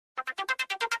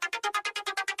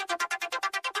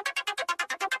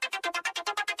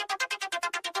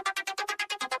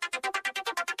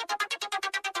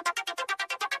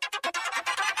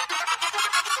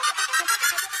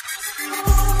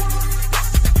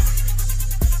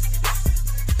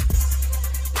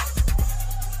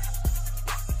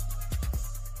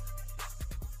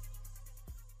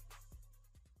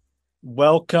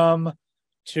Welcome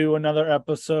to another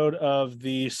episode of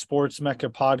the Sports Mecca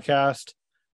podcast.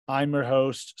 I'm your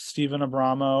host, Stephen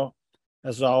Abramo.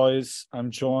 As always,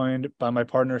 I'm joined by my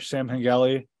partner, Sam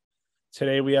Hengeli.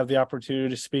 Today, we have the opportunity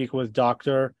to speak with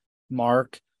Dr.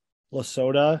 Mark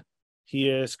LaSota. He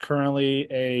is currently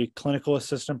a clinical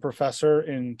assistant professor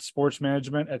in sports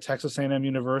management at Texas A&M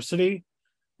University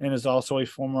and is also a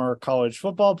former college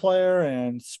football player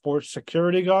and sports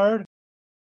security guard.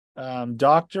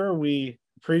 Doctor, we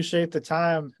appreciate the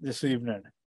time this evening.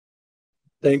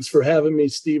 Thanks for having me,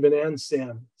 Stephen and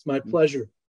Sam. It's my pleasure.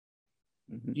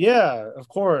 Yeah, of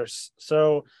course.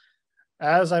 So,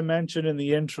 as I mentioned in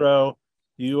the intro,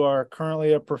 you are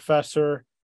currently a professor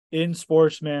in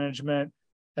sports management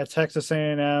at Texas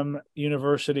A&M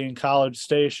University in College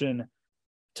Station.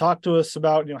 Talk to us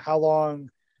about, how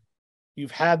long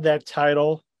you've had that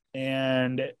title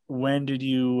and when did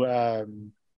you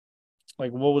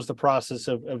what was the process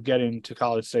of getting to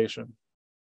College Station?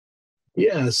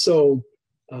 Yeah, so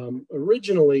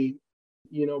originally,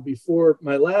 before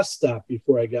my last stop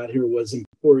before I got here was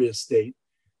Emporia State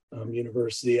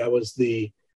University. I was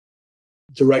the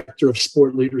director of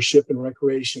sport leadership and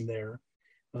recreation there.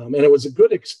 And it was a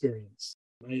good experience.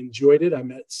 I enjoyed it. I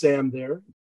met Sam there.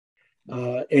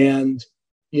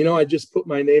 I just put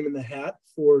my name in the hat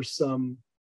for some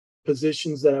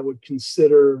positions that I would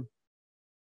consider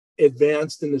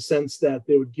advanced in the sense that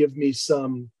they would give me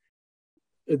some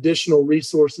additional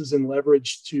resources and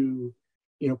leverage to,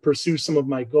 pursue some of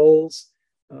my goals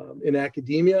in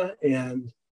academia.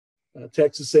 And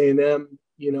Texas A&M,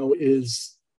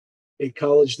 is a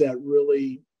college that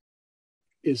really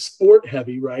is sport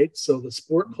heavy, right? So the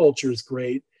sport culture is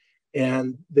great,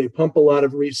 and they pump a lot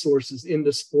of resources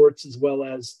into sports as well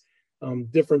as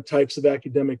different types of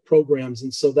academic programs.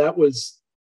 And so that was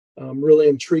really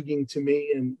intriguing to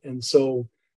me. And so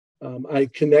I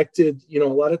connected, a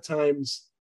lot of times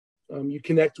you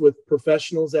connect with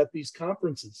professionals at these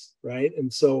conferences, right?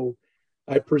 And so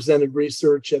I presented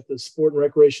research at the Sport and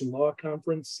Recreation Law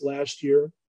Conference last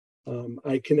year.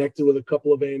 I connected with a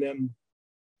couple of A&M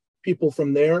people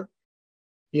from there.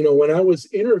 When I was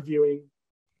interviewing,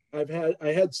 I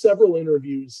had several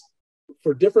interviews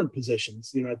for different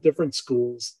positions, at different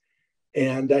schools,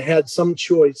 and I had some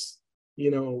choice,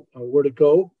 where to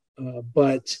go.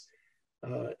 But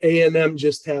A&M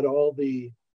just had all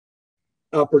the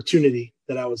opportunity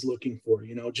that I was looking for,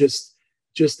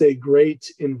 just a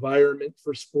great environment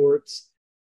for sports.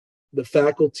 The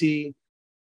faculty,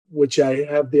 which I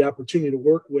have the opportunity to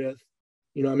work with,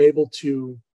 I'm able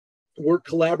to work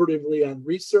collaboratively on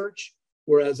research,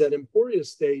 whereas at Emporia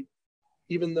State,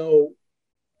 even though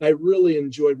I really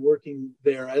enjoyed working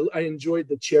there, I enjoyed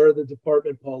the chair of the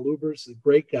department, Paul Lubers, a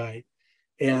great guy,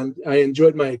 and I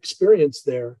enjoyed my experience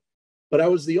there. But I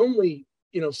was the only,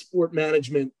 sport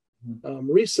management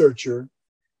researcher.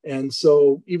 And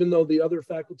so even though the other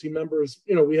faculty members,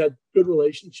 we had good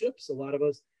relationships, a lot of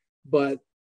us, but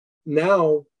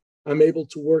now I'm able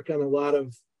to work on a lot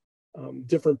of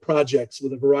different projects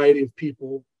with a variety of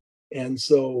people. And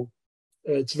so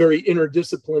it's very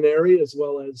interdisciplinary, as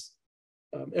well as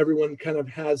everyone kind of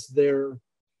has their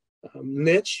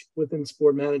niche within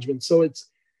sport management. So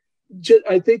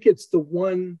I think it's the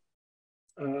one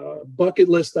bucket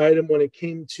list item when it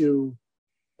came to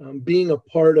being a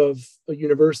part of a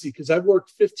university, because I've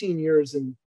worked 15 years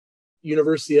in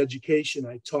university education.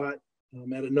 I taught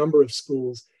at a number of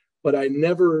schools, but I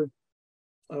never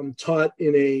taught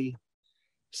in a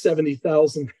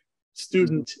 70,000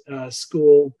 student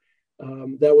school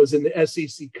that was in the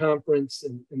SEC conference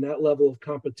and that level of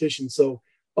competition. So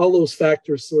all those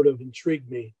factors sort of intrigued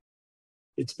me.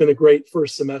 It's been a great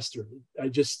first semester. I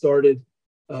just started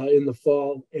in the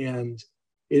fall, and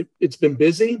it's been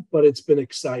busy, but it's been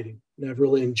exciting, and I've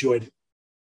really enjoyed it.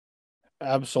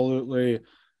 Absolutely.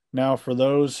 Now, for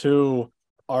those who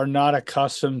are not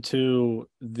accustomed to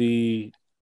the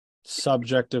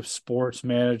subject of sports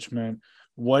management,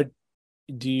 what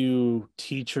do you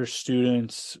teach your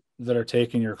students that are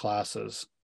taking your classes?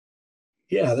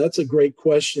 Yeah, that's a great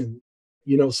question.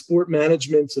 Sport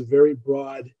management's a very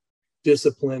broad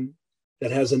discipline that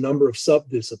has a number of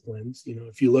sub-disciplines.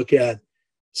 If you look at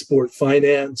sport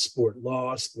finance, sport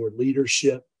law, sport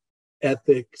leadership,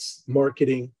 ethics,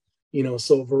 marketing,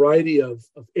 so a variety of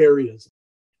areas.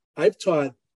 I've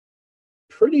taught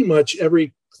pretty much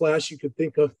every class you could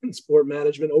think of in sport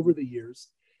management over the years.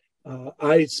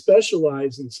 I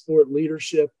specialize in sport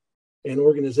leadership and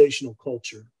organizational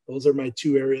culture. Those are my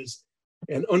two areas.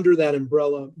 And under that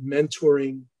umbrella,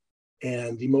 mentoring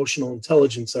and emotional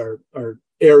intelligence are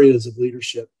areas of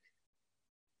leadership.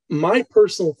 My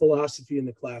personal philosophy in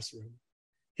the classroom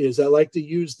is I like to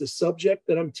use the subject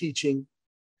that I'm teaching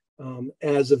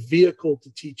as a vehicle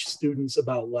to teach students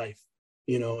about life,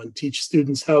 and teach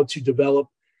students how to develop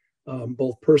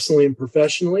both personally and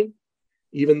professionally,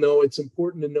 even though it's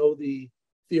important to know the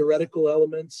theoretical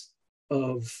elements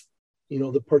of,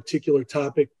 the particular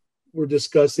topic we're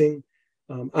discussing.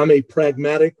 I'm a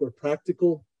pragmatic or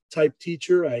practical type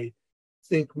teacher. I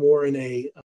think more in a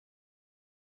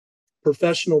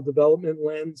professional development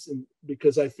lens, and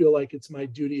because I feel like it's my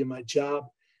duty and my job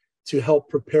to help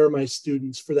prepare my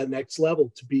students for that next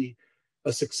level, to be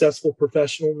a successful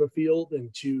professional in the field,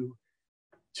 and to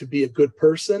be a good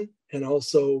person, and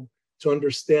also to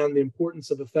understand the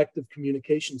importance of effective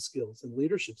communication skills and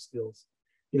leadership skills,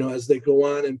 as they go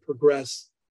on and progress.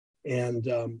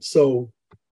 And so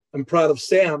I'm proud of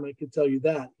Sam. I can tell you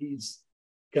that he's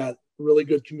got really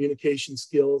good communication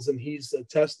skills, and he's a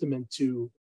testament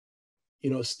to,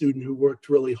 a student who worked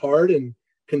really hard and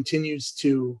continues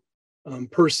to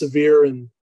persevere and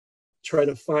try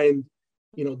to find,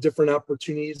 different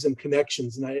opportunities and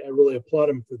connections. And I really applaud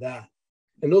him for that.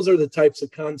 And those are the types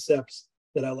of concepts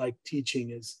that I like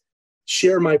teaching, is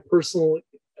share my personal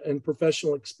and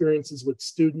professional experiences with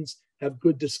students, have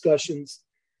good discussions,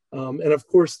 and of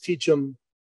course, teach them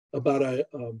about a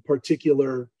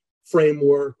particular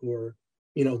framework or,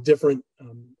 different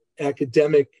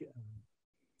academic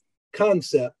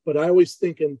concept. But I always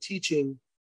think in teaching,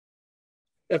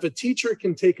 if a teacher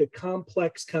can take a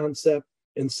complex concept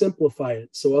and simplify it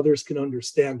so others can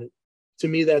understand it, to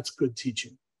me, that's good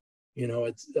teaching.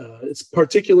 It's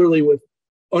particularly with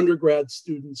undergrad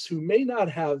students who may not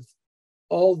have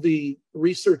all the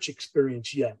research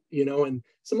experience yet, and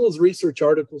some of those research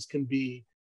articles can be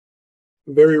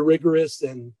very rigorous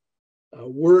and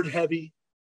word heavy,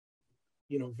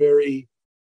 very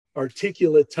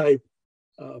articulate type,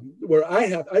 where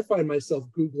I find myself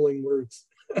Googling words,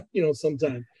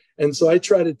 sometimes. And so I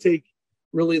try to take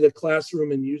really the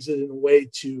classroom and use it in a way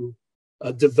to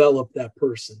develop that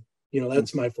person.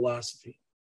 That's my philosophy.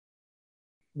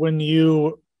 When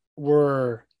you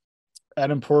were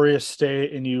at Emporia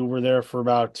State and you were there for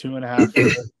about 2.5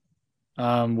 years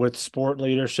with sport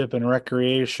leadership and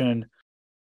recreation,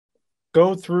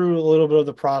 go through a little bit of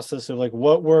the process of like,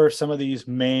 what were some of these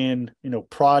main,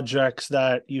 projects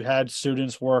that you had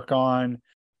students work on,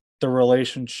 the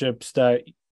relationships that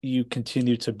you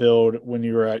continue to build when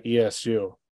you were at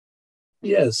ESU?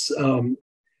 Yes.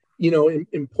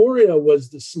 Emporia was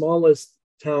the smallest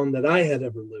town that I had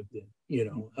ever lived in.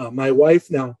 My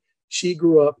wife now, she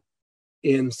grew up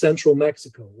in central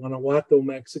Mexico, Guanajuato,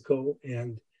 Mexico,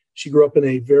 and she grew up in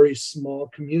a very small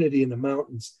community in the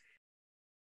mountains.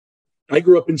 I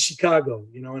grew up in Chicago,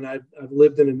 and I've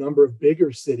lived in a number of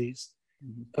bigger cities.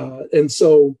 And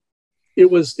so it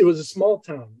was a small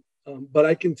town. But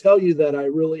I can tell you that I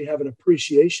really have an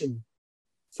appreciation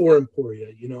for Emporia.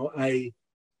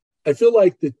 I feel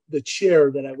like the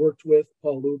chair that I worked with,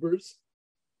 Paul Lubers,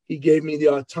 he gave me the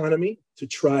autonomy to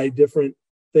try different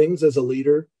things as a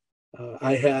leader.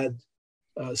 I had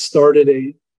started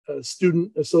a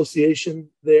student association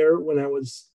there when I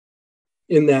was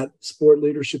in that sport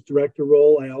leadership director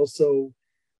role. I also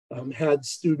had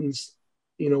students,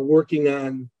 working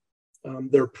on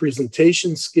their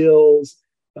presentation skills,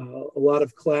 a lot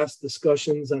of class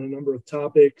discussions on a number of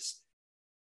topics.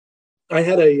 I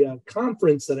had a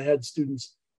conference that I had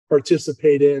students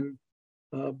participate in,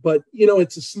 but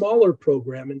it's a smaller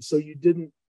program, and so you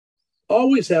didn't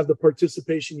always have the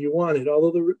participation you wanted.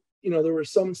 Although there were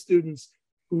some students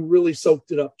who really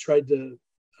soaked it up, tried to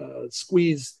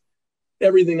squeeze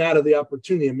everything out of the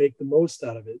opportunity and make the most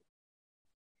out of it.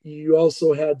 You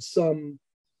also had some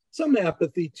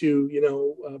apathy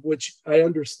to, which I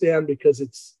understand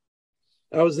because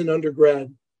I was an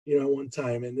undergrad, one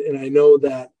time, and I know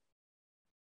that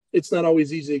it's not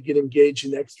always easy to get engaged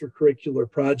in extracurricular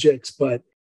projects, but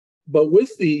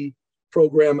with the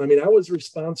program, I was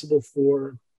responsible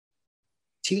for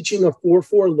teaching a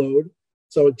 4-4 load.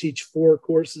 So I would teach 4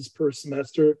 courses per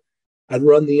semester. I'd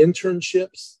run the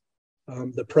internships,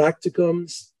 the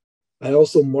practicums. I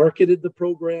also marketed the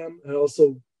program. I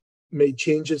also made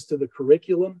changes to the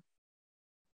curriculum.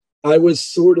 I was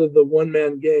sort of the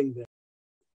one-man gang there.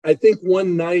 I think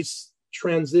one nice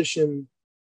transitional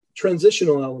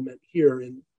element here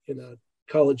in a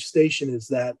College Station is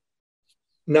that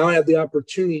now I have the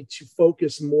opportunity to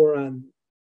focus more on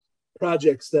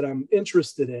projects that I'm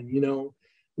interested in,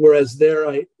 whereas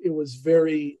there it was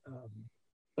very,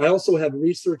 I also had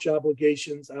research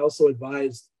obligations. I also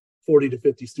advised 40 to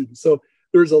 50 students. So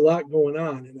there's a lot going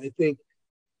on. And I think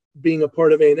being a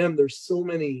part of A&M, there's so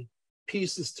many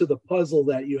pieces to the puzzle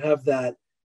that you have that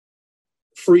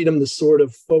freedom to sort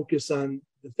of focus on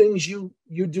the things you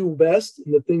do best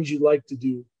and the things you like to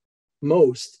do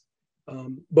most.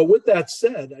 But with that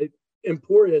said,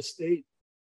 Emporia State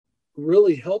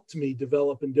really helped me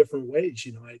develop in different ways.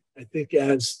 I think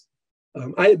as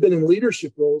I had been in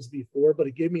leadership roles before, but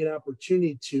it gave me an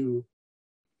opportunity to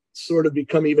sort of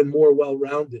become even more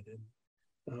well-rounded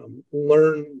and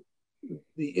learn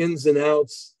the ins and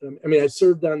outs. I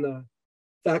served on the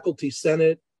faculty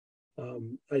senate.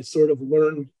 I sort of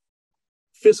learned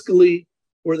fiscally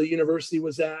where the university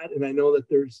was at, and I know that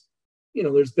there's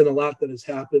been a lot that has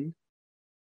happened.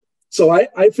 So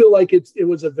I feel like it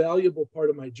was a valuable part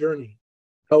of my journey.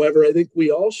 However, I think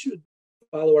we all should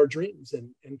follow our dreams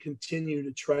and continue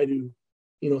to try to,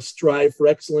 strive for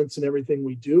excellence in everything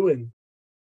we do and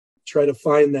try to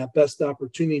find that best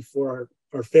opportunity for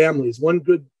our families. One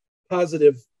good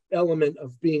positive element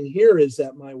of being here is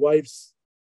that my wife's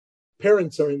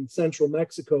parents are in central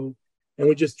Mexico, and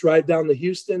we just drive down to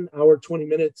Houston, hour, 20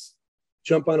 minutes,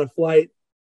 jump on a flight.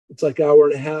 It's like an hour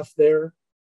and a half there.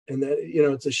 And that,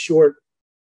 it's a short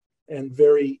and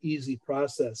very easy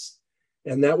process.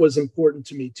 And that was important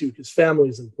to me too, because family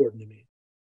is important to me.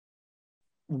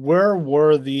 Where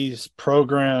were these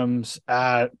programs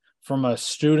at from a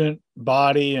student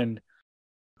body and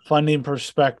funding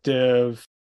perspective?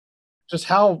 Just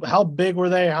how big were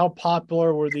they? How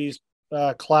popular were these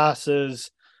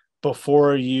classes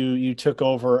before you took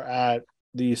over at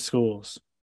these schools?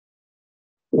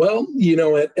 Well,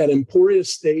 at Emporia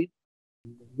State,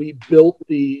 we built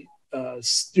the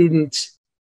student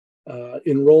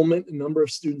enrollment, a number of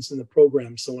students in the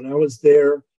program. So when I was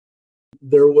there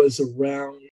was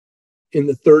around in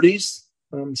the 30s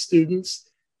students.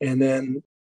 And then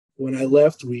when I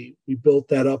left, we built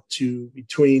that up to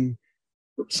between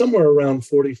somewhere around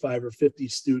 45 or 50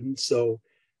 students. So,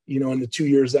 in the 2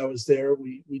 years I was there,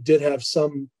 we did have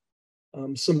some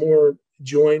more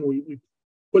join. We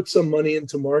put some money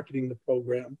into marketing the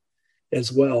program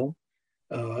as well.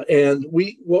 And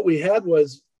what we had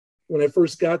was, when I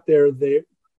first got there, the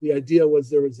idea was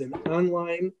there was an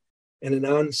online and an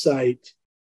on-site,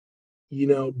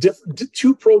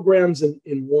 two programs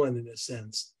in one, in a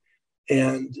sense.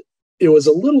 And it was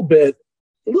a little bit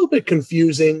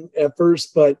confusing at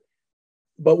first, but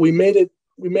we made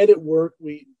it work.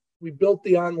 We built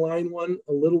the online one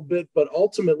a little bit, but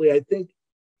ultimately, I think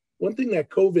one thing that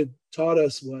COVID taught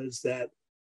us was that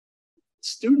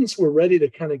students were ready to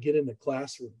kind of get in the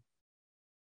classroom.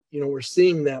 We're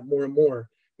seeing that more and more.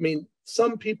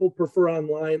 Some people prefer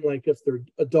online, like if they're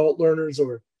adult learners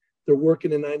or they're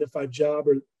working a 9-to-5 job,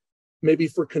 or maybe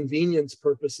for convenience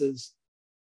purposes.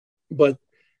 But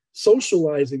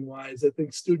socializing wise, I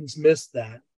think students miss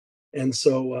that. And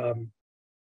so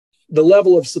the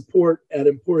level of support at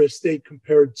Emporia State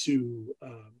compared to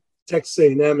Texas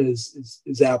A&M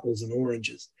is apples and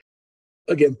oranges.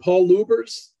 Again, Paul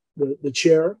Lubers, the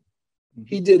chair,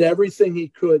 he did everything he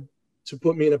could to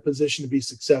put me in a position to be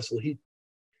successful. He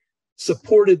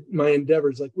supported my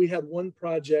endeavors. Like, we had one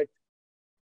project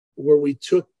where we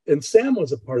took, and Sam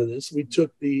was a part of this,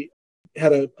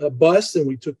 had a bus, and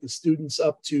we took the students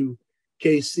up to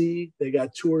KC. They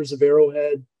got tours of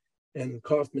Arrowhead and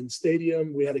Kauffman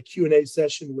Stadium. We had a Q&A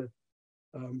session with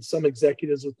some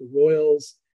executives with the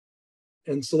Royals.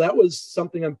 And so that was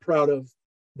something I'm proud of,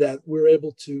 that we're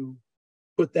able to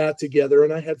put that together.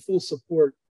 And I had full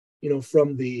support,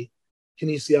 from the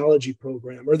kinesiology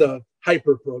program, or the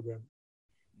hyper program.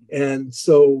 And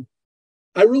so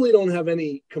I really don't have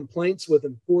any complaints with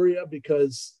Emporia,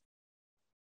 because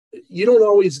you don't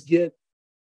always get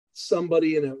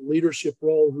somebody in a leadership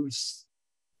role who's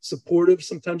supportive.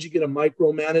 Sometimes you get a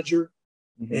micromanager.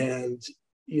 Mm-hmm. And,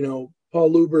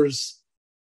 Paul Lubers,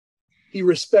 he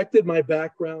respected my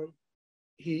background.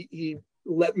 He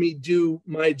let me do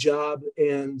my job,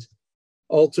 and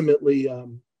ultimately,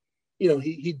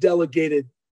 he delegated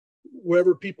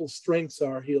wherever people's strengths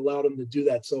are. He allowed them to do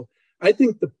that. So I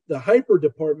think the hyper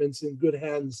department's in good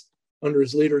hands under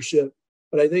his leadership,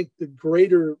 but I think the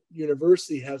greater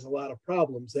university has a lot of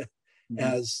problems that, mm-hmm.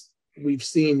 as we've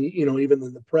seen, even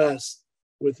in the press,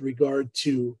 with regard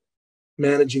to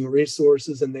managing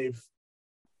resources, and they've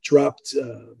dropped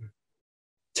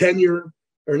tenure,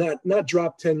 or not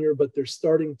dropped tenure, but they're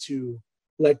starting to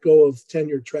let go of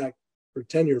tenure track or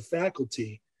tenure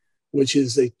faculty, which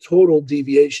is a total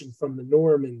deviation from the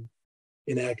norm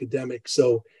in academics.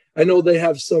 So I know they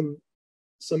have some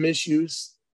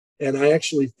issues, and I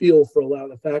actually feel for a lot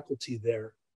of the faculty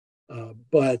there.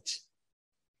 But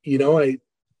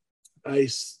I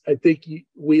think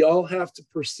we all have to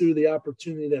pursue the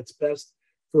opportunity that's best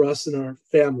for us and our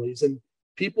families, and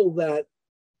people that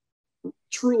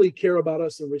truly care about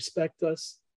us and respect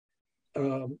us.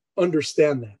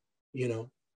 understand that,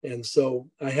 and so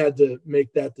I had to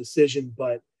make that decision.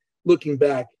 But looking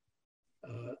back,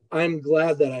 I'm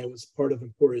glad that I was part of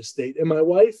Emporia State. And my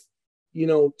wife,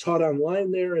 taught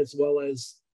online there, as well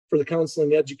as for the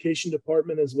counseling education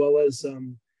department, as well as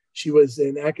she was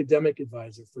an academic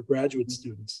advisor for graduate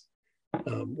students,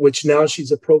 which now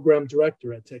she's a program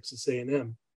director at Texas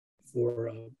A&M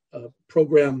for a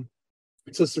program.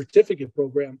 It's a certificate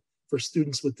program for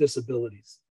students with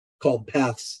disabilities called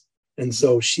PATHS. And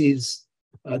so she's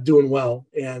doing well.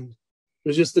 And it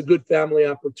was just a good family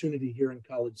opportunity here in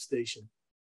College Station.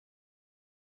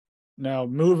 Now,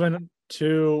 moving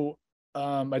to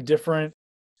a different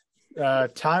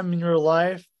time in your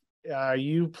life,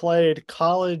 you played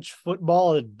college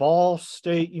football at Ball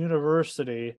State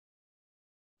University.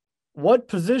 What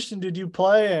position did you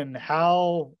play, and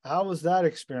how was that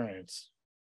experience?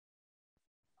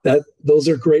 Those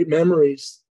are great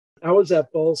memories. I was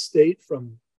at Ball State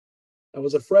I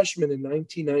was a freshman in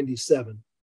 1997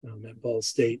 at Ball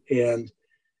State, and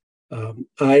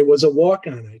I was a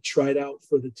walk-on. I tried out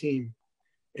for the team,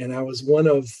 and I was one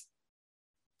of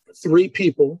 3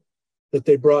 people that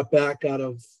they brought back out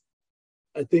of,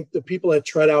 I think the people that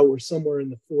tried out were somewhere in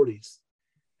the 40s.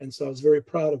 And so I was very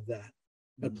proud of that.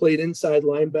 I played inside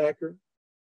linebacker.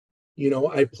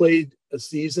 I played a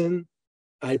season.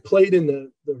 I played in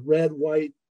the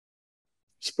red-white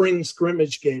spring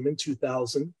scrimmage game in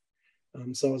 2000.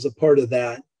 So I was a part of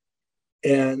that.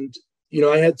 And,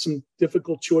 I had some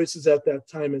difficult choices at that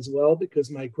time as well, because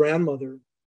my grandmother,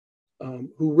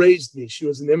 who raised me, she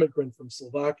was an immigrant from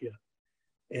Slovakia,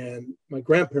 and my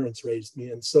grandparents raised me.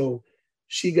 And so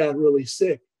she got really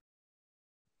sick.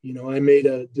 I made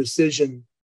a decision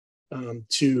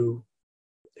to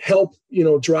help,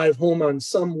 drive home on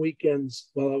some weekends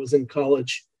while I was in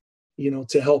college,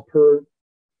 to help her.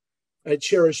 I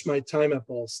cherished my time at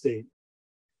Ball State.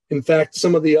 In fact,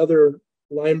 some of the other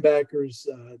linebackers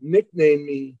nicknamed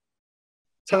me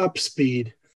Top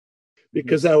Speed,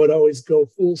 because I would always go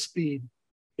full speed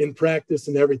in practice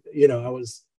and everything. I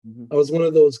was one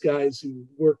of those guys who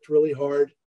worked really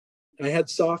hard. I had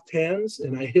soft hands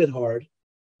and I hit hard,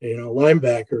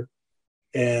 linebacker,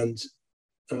 and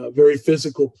very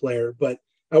physical player, but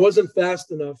I wasn't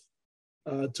fast enough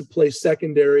to play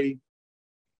secondary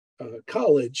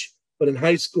college. But in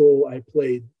high school, I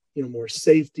played, more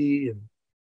safety, and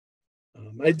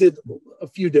I did a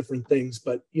few different things.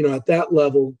 But, at that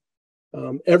level,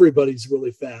 everybody's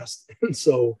really fast. And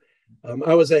so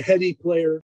I was a heady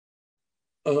player,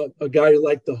 a guy who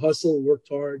liked to hustle, worked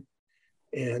hard.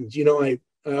 And,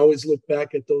 I always look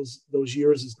back at those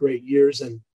years as great years.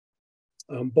 And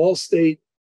Ball State,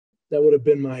 that would have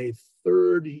been my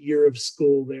 3rd year of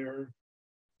school there.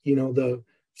 The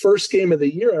first game of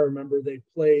the year, I remember they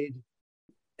played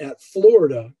at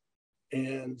Florida,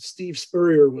 and Steve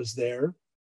Spurrier was there,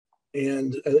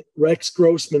 and Rex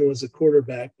Grossman was a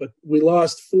quarterback, but we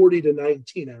lost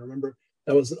 40-19. I remember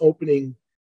that was an opening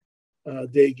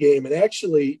day game. And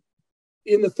actually,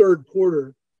 in the 3rd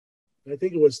quarter, I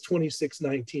think it was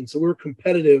 26-19. So we were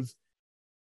competitive.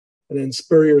 And then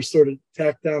Spurrier sort of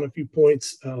tacked down a few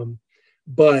points.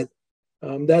 But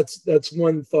that's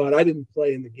one thought. I didn't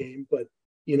play in the game, but,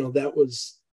 that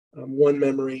was one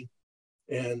memory.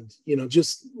 And,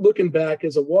 just looking back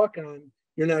as a walk-on,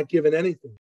 you're not given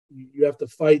anything. You have to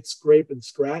fight, scrape, and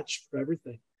scratch for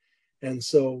everything. And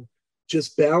so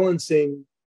just balancing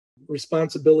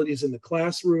responsibilities in the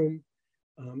classroom,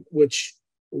 which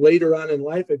later on in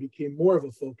life, I became more of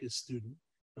a focused student.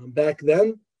 Back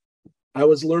then, I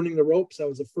was learning the ropes. I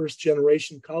was a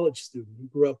first-generation college student who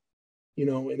grew up,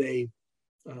 in a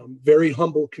very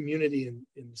humble community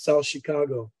in South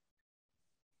Chicago.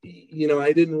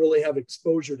 I didn't really have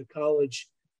exposure to college.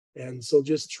 And so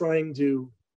just trying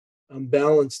to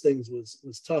balance things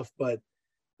was tough. But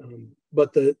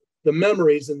the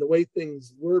memories and the way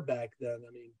things were back then,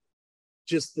 I mean,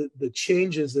 just the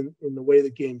changes in the way the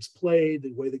games played,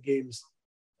 the way the games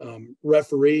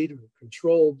refereed or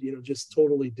controlled, just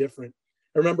totally different.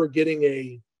 I remember getting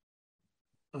a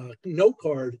note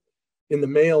card in the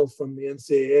mail from the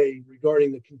NCAA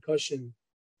regarding the concussion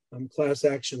class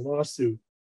action lawsuit.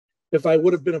 If I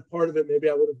would have been a part of it, maybe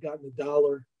I would have gotten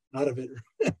 $1 out of it.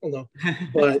 I don't know.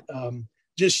 But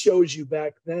just shows you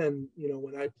back then,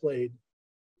 when I played,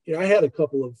 I had a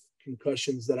couple of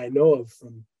concussions that I know of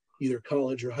from either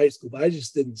college or high school, but I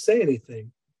just didn't say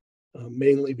anything,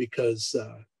 mainly because,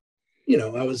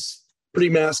 I was a pretty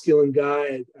masculine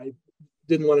guy. I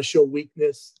didn't want to show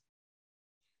weakness.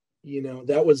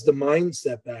 That was the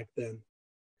mindset back then.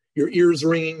 Your ear's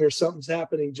ringing or something's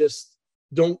happening, just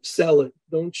don't sell it.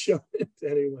 Don't show it to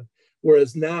anyone.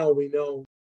 Whereas now we know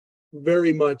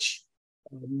very much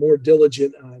more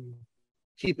diligent on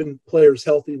keeping players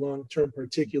healthy long term,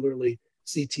 particularly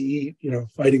CTE,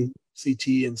 fighting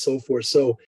CTE and so forth.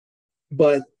 So,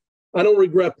 but I don't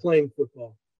regret playing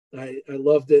football. I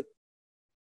loved it.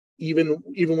 Even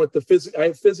with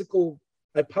the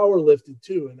I power lifted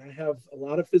too, and I have a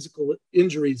lot of physical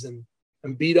injuries, and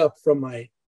I'm beat up from my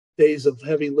days of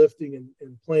heavy lifting and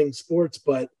playing sports,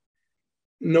 but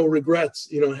no regrets,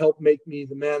 helped make me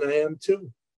the man I am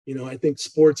too. I think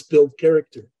sports build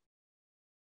character.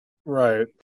 Right.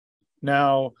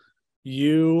 Now,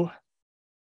 you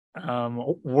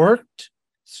worked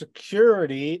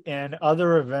security and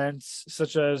other events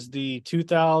such as the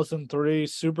 2003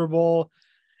 Super Bowl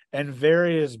and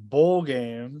various bowl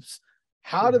games.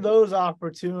 How did those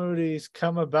opportunities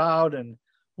come about, and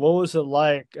what was it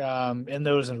like in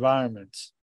those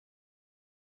environments?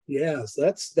 Yes,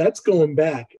 that's going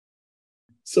back.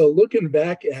 So looking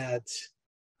back at,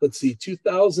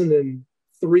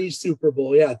 2003 Super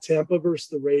Bowl, Tampa versus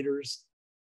the Raiders.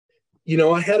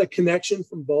 I had a connection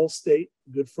from Ball State,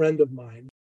 a good friend of mine,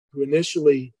 who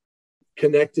initially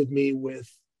connected me with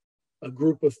a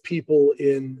group of people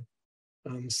in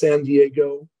San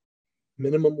Diego,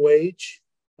 minimum wage.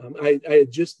 I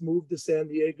had just moved to San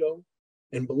Diego,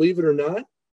 and believe it or not,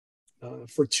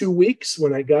 for 2 weeks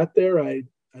when I got there, I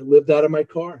lived out of my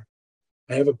car.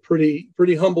 I have a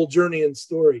pretty humble journey and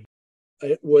story.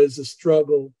 It was a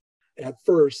struggle at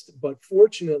first, but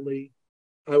fortunately,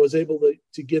 I was able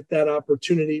to get that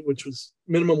opportunity, which was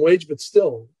minimum wage, but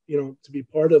still, to be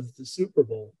part of the Super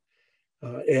Bowl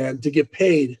and to get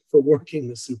paid for working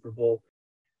the Super Bowl.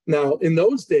 Now, in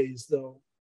those days, though,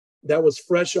 that was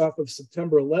fresh off of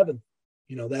September 11th.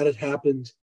 That had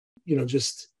happened,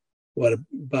 just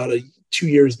about 2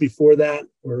 years before that,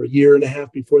 or a year and a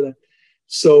half before that.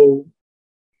 So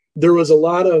there was a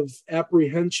lot of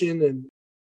apprehension, and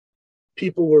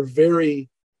people were very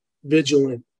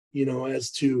vigilant,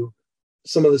 as to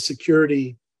some of the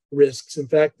security risks. In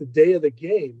fact, the day of the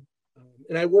game,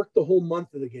 and I worked the whole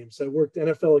month of the game. So I worked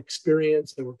NFL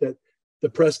experience. I worked at the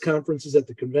press conferences at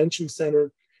the convention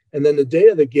center. And then the day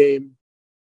of the game,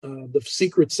 the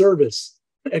Secret Service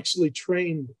actually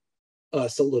trained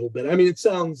us a little bit. I mean, it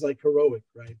sounds like heroic,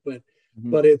 right? But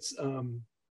it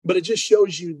just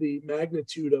shows you the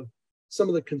magnitude of some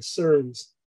of the concerns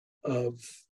of,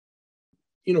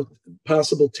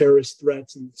 possible terrorist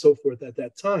threats and so forth at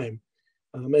that time.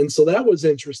 And so that was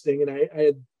interesting. And I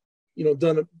had,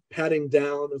 done a patting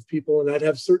down of people, and I'd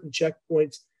have certain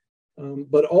checkpoints.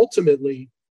 But ultimately,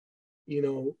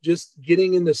 just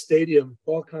getting in the stadium,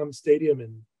 Qualcomm Stadium,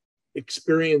 and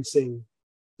experiencing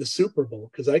the Super Bowl,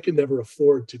 because I could never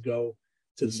afford to go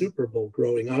to the Super Bowl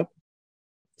growing up.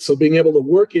 So being able to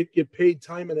work it, get paid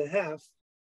time and a half,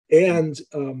 and,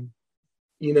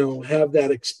 have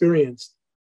that experience.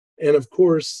 And of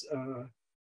course,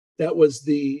 that was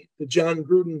the John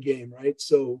Gruden game, right?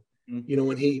 So,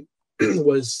 when he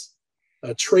was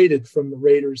traded from the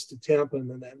Raiders to Tampa, and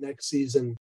then that next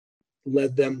season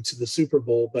led them to the Super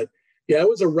Bowl. But it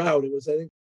was a rout. It was, I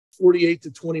think,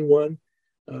 48-21,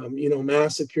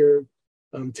 massacre.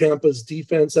 Tampa's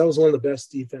defense, that was one of the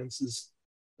best defenses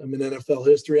in NFL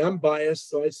history. I'm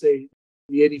biased, so I say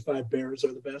the 85 Bears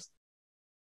are the best.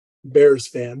 Bears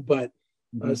fan, but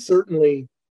certainly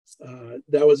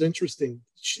that was interesting.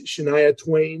 Shania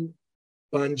Twain,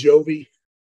 Bon Jovi,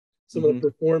 some of the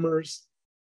performers,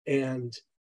 and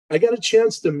I got a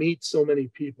chance to meet so many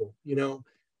people.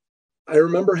 I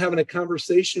remember having a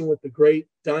conversation with the great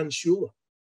Don Shula.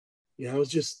 I was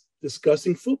just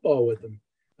discussing football with him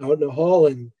out in the hall,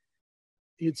 and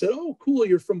he had said, "Oh, cool,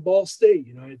 you're from Ball State."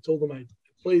 I had told him I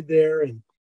played there, and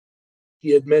he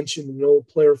had mentioned an old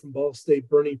player from Ball State,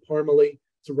 Bernie Parmalee.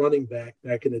 It's a running back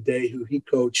in the day who he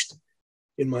coached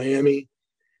in Miami.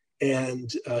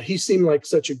 And he seemed like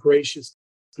such a gracious,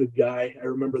 good guy. I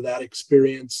remember that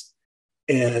experience.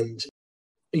 And,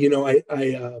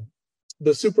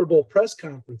 the Super Bowl press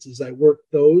conferences, I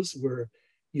worked those where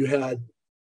you had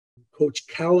Coach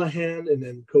Callahan, and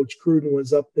then Coach Gruden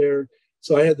was up there.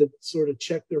 So I had to sort of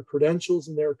check their credentials,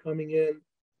 and they were coming in.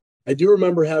 I do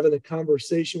remember having a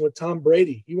conversation with Tom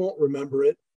Brady. He won't remember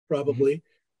it probably,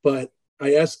 but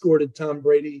I escorted Tom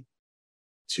Brady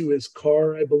to his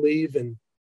car, I believe, and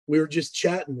we were just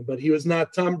chatting, but he was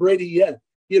not Tom Brady yet.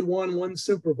 He had won one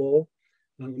Super Bowl,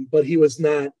 but he was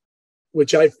not,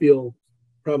 which I feel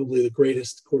probably the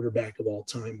greatest quarterback of all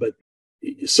time. But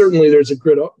certainly there's a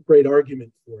great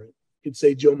argument for it. You could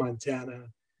say Joe Montana,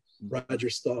 Roger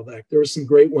Staubach. There were some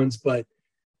great ones, but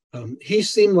he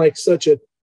seemed like such a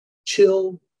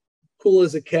chill, cool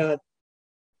as a cat,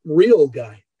 real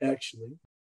guy, actually.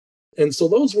 And so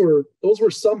those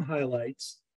were some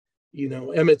highlights.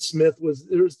 Emmitt Smith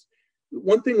there's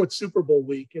one thing with Super Bowl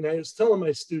week, and I was telling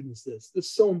my students this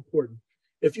is so important.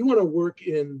 If you want to work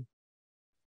in,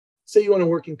 say you want to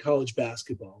work in college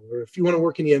basketball, or if you want to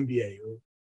work in the NBA, or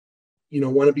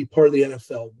want to be part of the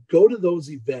NFL, go to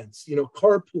those events,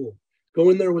 carpool, go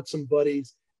in there with some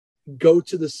buddies, go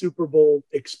to the Super Bowl,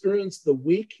 experience the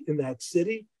week in that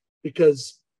city,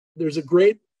 because there's a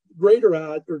greater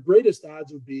odd, or greatest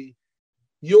odds would be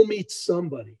you'll meet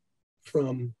somebody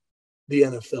from the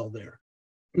NFL there,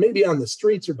 maybe on the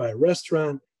streets or by a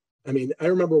restaurant. I mean, I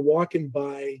remember walking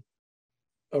by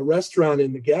a restaurant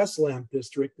in the Gas Lamp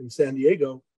District in San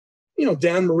Diego.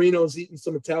 Dan Marino's eating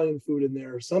some Italian food in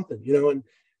there or something, and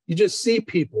you just see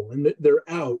people and they're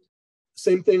out.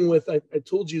 Same thing with, I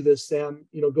told you this, Sam,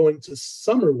 going to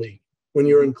Summer League when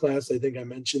you're in class. I think I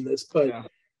mentioned this, but,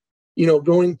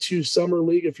 going to Summer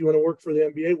League, if you want to work for the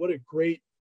NBA, what a great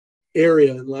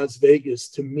area in Las Vegas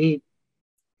to meet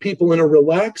people in a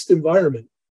relaxed environment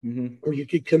where you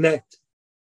could connect.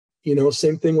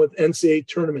 Same thing with NCAA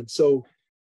tournaments. So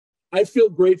I feel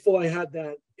grateful I had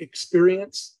that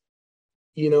experience.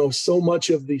 So much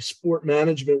of the sport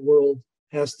management world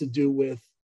has to do with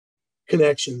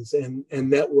connections and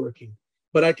networking.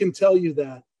 But I can tell you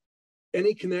that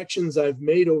any connections I've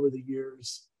made over the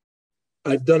years,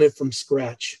 I've done it from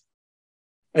scratch.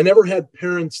 I never had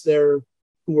parents there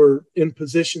who were in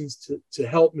positions to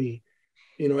help me.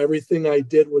 Everything I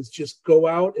did was just go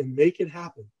out and make it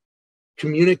happen.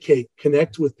 Communicate,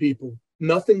 connect with people,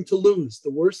 nothing to lose.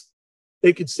 The worst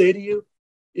they could say to you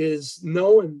is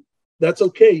no, and that's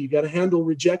okay. You got to handle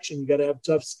rejection. You got to have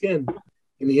tough skin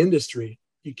in the industry.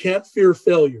 You can't fear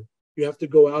failure. You have to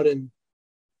go out and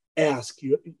ask.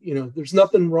 There's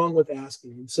nothing wrong with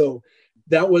asking. And so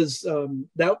that was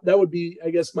that would be, I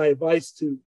guess, my advice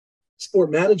to sport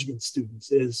management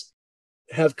students is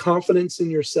have confidence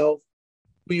in yourself,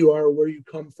 who you are, where you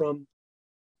come from.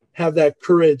 Have that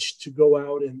courage to go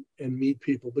out and meet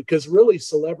people, because really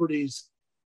celebrities,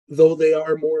 though they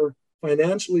are more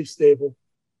financially stable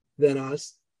than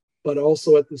us, but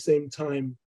also at the same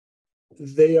time,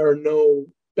 they are no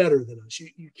better than us.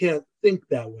 You can't think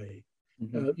that way.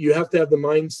 You have to have the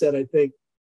mindset, I think,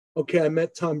 okay, I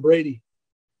met Tom Brady.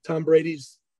 Tom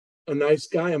Brady's a nice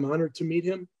guy. I'm honored to meet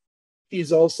him.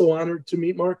 He's also honored to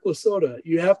meet Mark LaSota.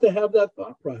 You have to have that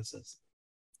thought process,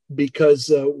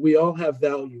 because we all have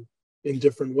value in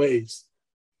different ways.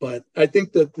 But I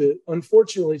think that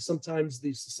unfortunately, sometimes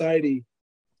the society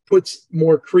puts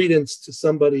more credence to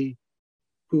somebody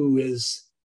who is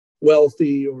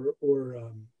wealthy or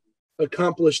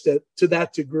accomplished to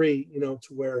that degree,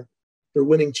 to where they're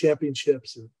winning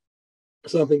championships or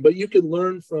something. But you can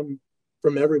learn from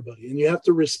everybody, and you have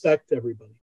to respect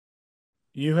everybody.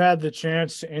 You had the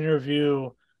chance to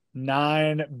interview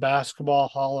 9 basketball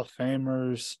Hall of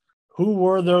Famers. Who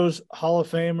were those Hall of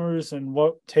Famers, and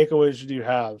what takeaways did you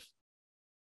have?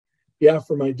 Yeah,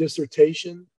 for my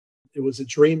dissertation, it was a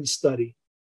dream study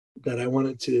that I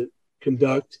wanted to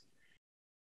conduct.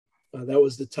 That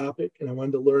was the topic, and I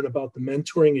wanted to learn about the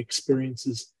mentoring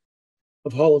experiences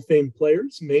of Hall of Fame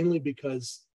players, mainly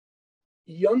because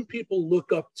young people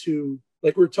look up to,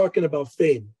 like we're talking about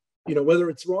fame, whether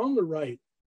it's wrong or right,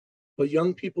 but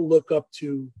young people look up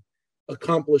to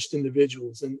accomplished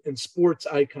individuals and sports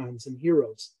icons and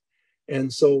heroes.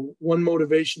 And so one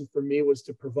motivation for me was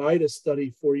to provide a study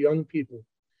for young people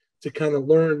to kind of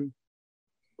learn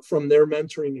from their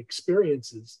mentoring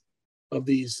experiences of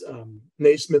these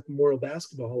Naismith Memorial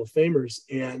Basketball Hall of Famers.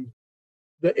 And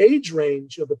the age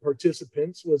range of the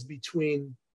participants was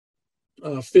between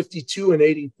 52 and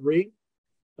 83.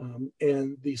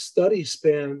 And the study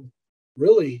spanned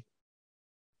really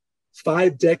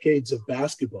 5 decades of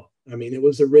basketball. I mean, it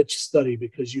was a rich study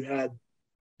because you had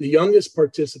the youngest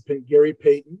participant, Gary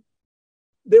Payton.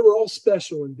 They were all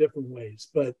special in different ways,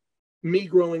 but me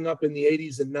growing up in the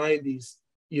 80s and 90s,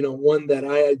 one that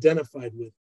I identified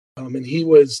with. And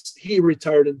he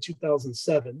retired in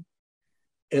 2007.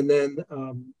 And then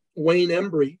Wayne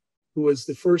Embry, who was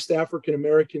the first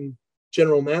African-American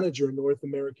general manager in North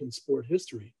American sport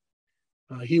history.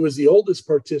 He was the oldest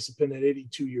participant at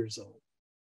 82 years old.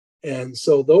 And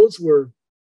so those were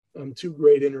 2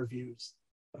 great interviews.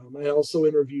 I also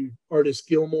interviewed Artis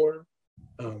Gilmore.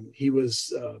 He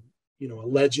was, a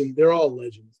legend. They're all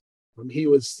legends. He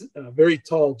was a very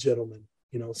tall gentleman,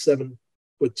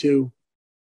 7'2",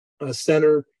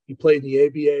 center. He played in the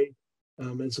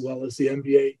ABA as well as the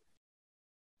NBA.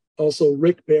 Also,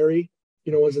 Rick Barry,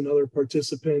 was another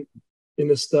participant in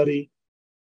the study.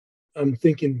 I'm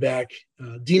thinking back.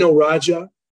 Dino Raja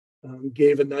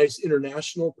gave a nice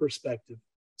international perspective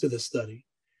to the study.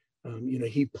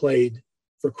 He played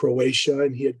for Croatia,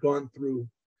 and he had gone through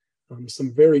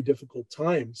some very difficult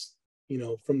times,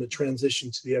 from the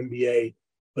transition to the NBA.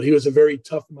 But he was a very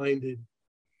tough-minded,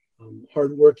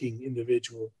 hardworking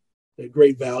individual,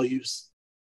 great values.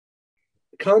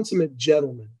 A consummate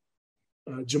gentleman,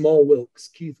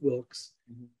 Keith Wilkes.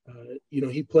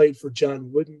 He played for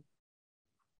John Wooden,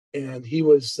 and he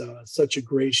was such a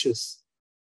gracious,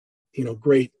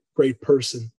 great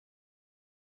person.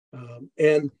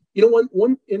 And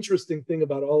one interesting thing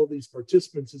about all of these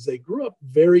participants is they grew up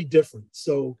very different.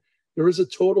 So there was a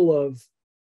total of,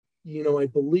 I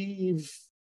believe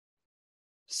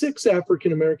 6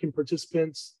 African-American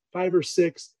participants, 5 or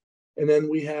 6. And then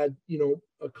we had,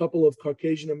 a couple of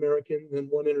Caucasian American and then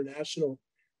 1 international,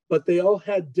 but they all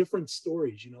had different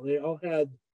stories. They all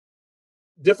had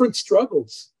different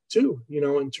struggles too,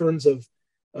 in terms of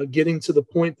getting to the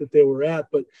point that they were at.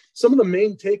 But some of the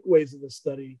main takeaways of the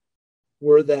study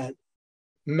were that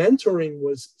mentoring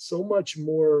was so much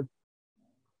more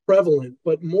prevalent,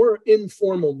 but more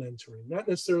informal mentoring, not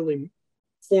necessarily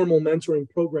formal mentoring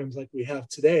programs like we have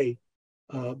today,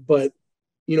 but,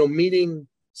 meeting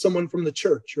someone from the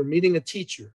church or meeting a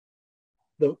teacher.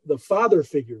 The father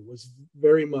figure was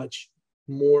very much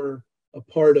more a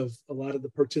part of a lot of the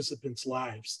participants'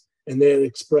 lives, and they had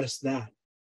expressed that.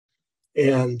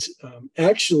 And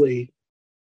actually,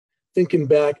 thinking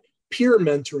back, peer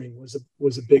mentoring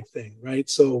was a big thing, right?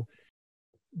 So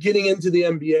getting into the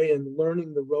NBA and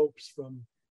learning the ropes from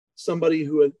somebody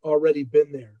who had already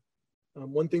been there.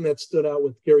 One thing that stood out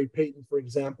with Gary Payton, for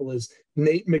example, is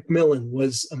Nate McMillan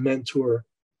was a mentor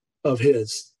of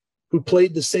his who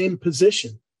played the same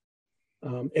position.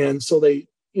 And so they,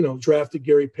 drafted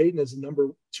Gary Payton as a number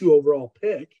 2 overall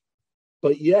pick,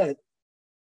 but yet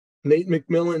Nate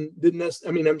McMillan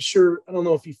I'm sure, I don't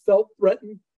know if he felt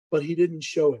threatened, but he didn't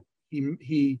show it.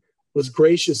 He was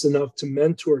gracious enough to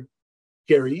mentor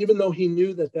Gary, even though he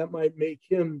knew that might make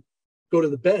him go to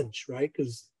the bench, right?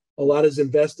 Because a lot is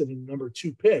invested in number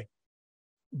 2 pick.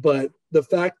 But the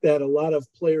fact that a lot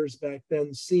of players back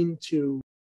then seemed to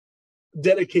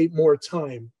dedicate more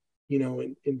time,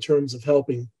 in terms of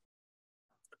helping.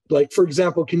 Like, for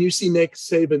example, can you see Nick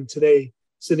Saban today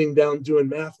sitting down doing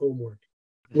math homework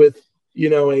with,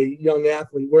 a young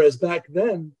athlete? Whereas back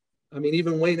then,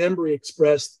 even Wayne Embry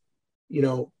expressed,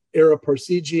 Ara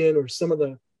Parsegian or some of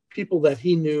the people that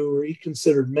he knew or he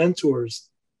considered mentors,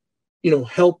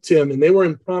 helped him, and they were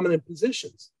in prominent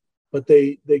positions, but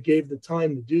they gave the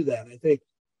time to do that. I think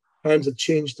times have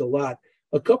changed a lot.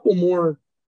 A couple more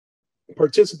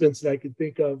participants that I could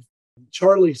think of,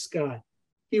 Charlie Scott,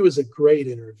 he was a great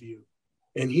interview,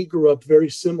 and he grew up very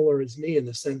similar as me in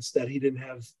the sense that he didn't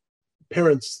have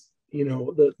parents,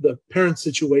 the parent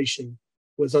situation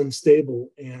was unstable,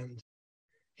 and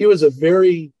he was a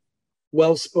very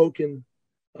well-spoken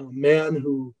man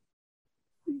who,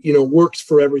 works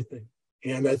for everything.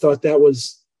 And I thought that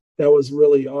was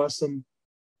really awesome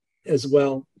as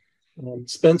well.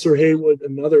 Spencer Haywood,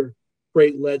 another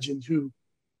great legend who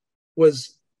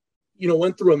was,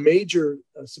 went through a major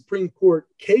Supreme Court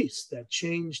case that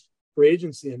changed free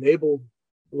agency, enabled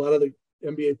a lot of the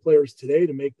NBA players today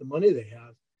to make the money they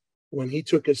have, when he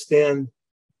took a stand,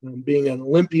 being an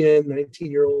Olympian,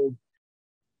 19-year-old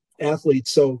athlete.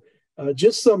 So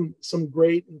just some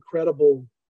great, incredible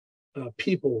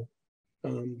people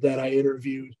that I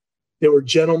interviewed. They were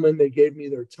gentlemen. They gave me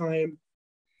their time,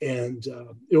 and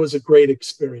it was a great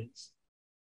experience.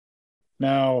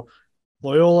 Now,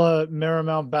 Loyola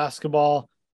Marymount basketball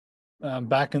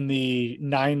back in the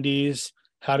 90s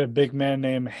had a big man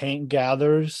named Hank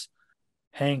Gathers.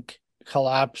 Hank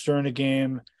collapsed during a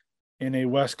game in a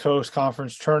West Coast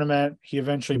Conference tournament. He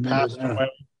eventually passed away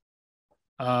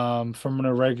from an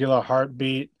irregular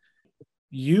heartbeat.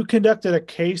 You conducted a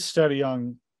case study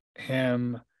on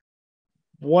him.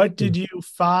 What did you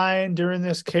find during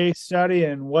this case study,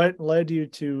 and what led you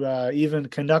to even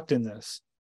conducting this?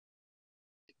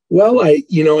 Well,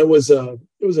 it was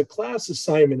a class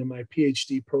assignment in my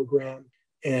PhD program,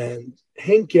 and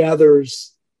Hank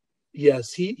Gathers,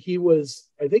 yes, he was,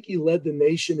 I think he led the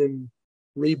nation in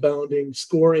rebounding,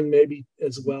 scoring maybe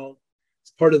as well.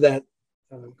 It's part of that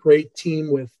great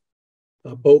team with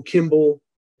Bo Kimball,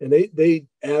 and they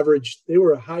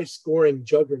were a high scoring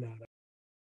juggernaut.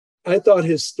 I thought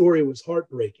his story was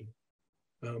heartbreaking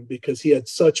because he had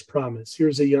such promise.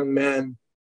 Here's a young man,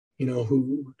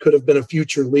 who could have been a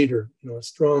future leader, a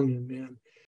strong young man.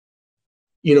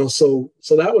 So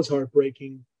that was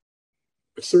heartbreaking.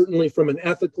 Certainly from an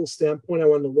ethical standpoint, I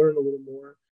wanted to learn a little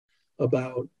more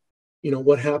about,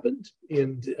 what happened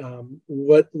and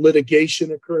what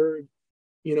litigation occurred,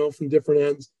 from different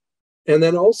ends. And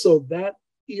then also that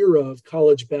era of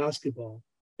college basketball,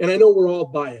 and I know we're all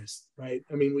biased, right?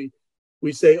 I mean,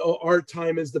 we say, oh, our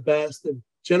time is the best, and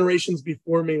generations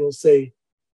before me will say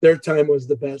their time was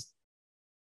the best.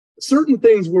 Certain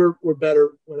things were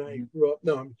better when I grew up.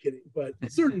 No, I'm kidding, but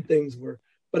certain things were.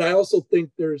 But I also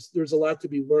think there's a lot to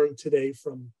be learned today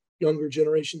from younger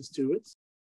generations too.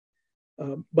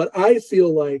 But I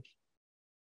feel like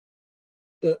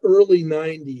the early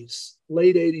 90s,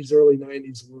 late 80s, early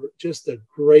 90s were just a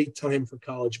great time for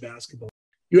college basketball.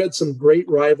 You had some great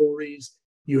rivalries.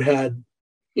 You had,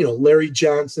 Larry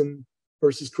Johnson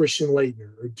versus Christian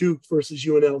Laettner, or Duke versus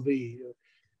UNLV.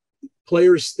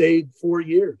 Players stayed 4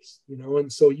 years,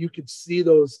 and so you could see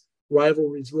those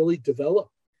rivalries really develop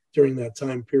during that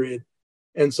time period.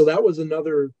 And so that was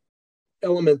another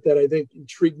element that I think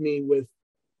intrigued me with,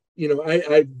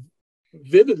 I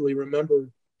vividly remember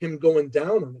him going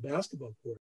down on the basketball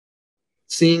court,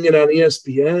 seeing it on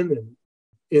ESPN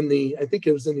and I think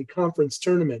it was in the conference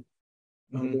tournament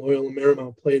Loyola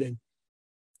Marymount played in.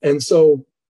 And so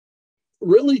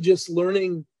really just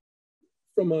learning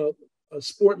from a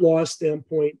sport law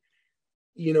standpoint,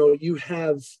 you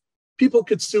have people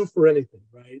could sue for anything,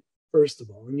 right? First of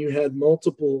all, and you had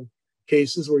multiple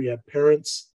cases where you had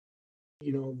parents,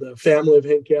 the family of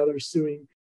Hank Gather suing,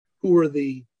 who were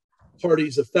the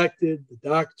parties affected, the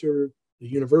doctor, the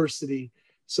university.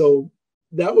 So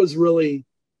that was really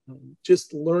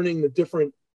just learning the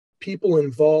different people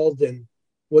involved and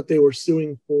what they were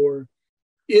suing for.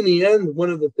 In the end, one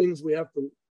of the things we have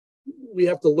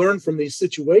to learn from these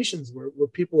situations where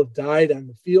people have died on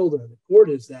the field or on the court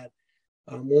is that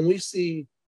when we see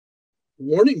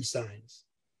warning signs,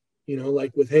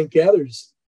 like with Hank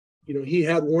Gathers, he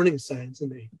had warning signs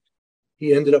and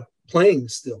he ended up playing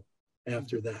still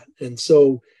after that. And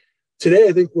so today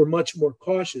I think we're much more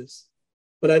cautious,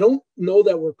 but I don't know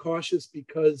that we're cautious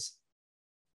because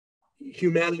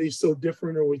humanity is so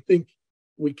different or we think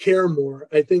we care more.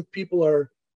 I think people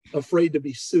are afraid to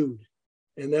be sued.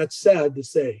 And that's sad to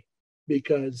say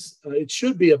because it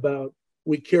should be about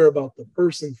we care about the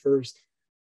person first.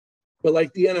 But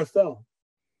like the NFL,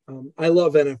 I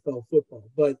love NFL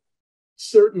football, but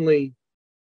certainly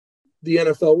the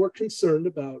NFL, we're concerned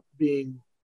about being,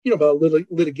 about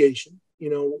litigation,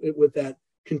 with that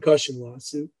concussion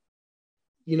lawsuit.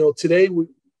 Today,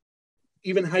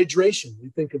 even hydration, we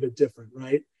think of it different,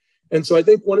 right? And so I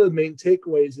think one of the main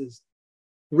takeaways is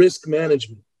risk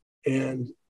management. And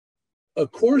a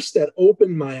course that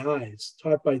opened my eyes,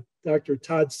 taught by Dr.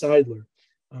 Todd Seidler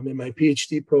in my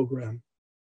PhD program,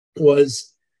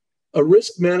 was a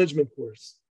risk management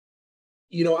course.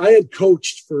 I had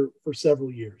coached for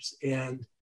several years, and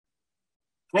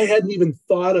I hadn't even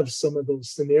thought of some of those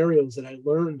scenarios that I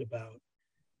learned about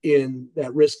in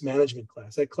that risk management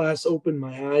class. That class opened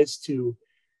my eyes to,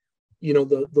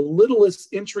 the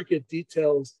littlest intricate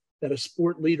details that a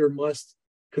sport leader must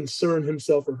concern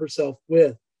himself or herself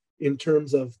with in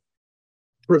terms of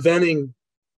preventing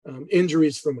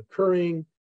injuries from occurring.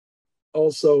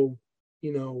 Also,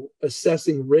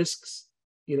 assessing risks.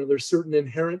 There's certain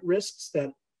inherent risks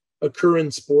that occur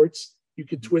in sports. You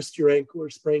could twist your ankle or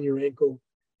sprain your ankle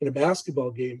in a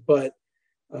basketball game, but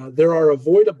there are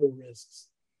avoidable risks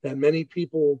that many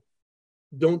people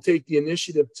don't take the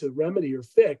initiative to remedy or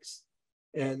fix.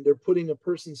 And they're putting a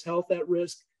person's health at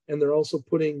risk, and they're also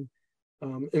putting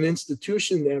an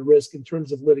institution at risk in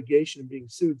terms of litigation and being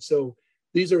sued. So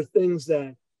these are things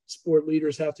that sport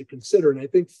leaders have to consider. And I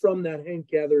think from that Hank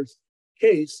Gathers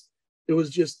case, it was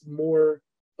just more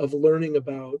of learning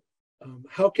about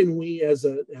how can we as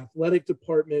an athletic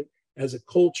department, as a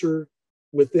culture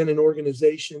within an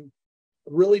organization,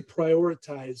 really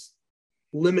prioritize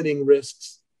limiting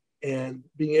risks and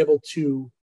being able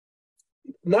to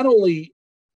not only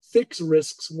fix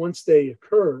risks once they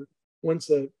occur, once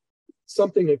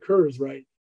something occurs, right?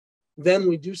 Then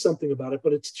we do something about it,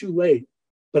 but it's too late.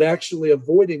 But actually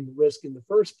avoiding the risk in the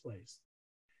first place,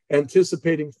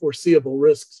 anticipating foreseeable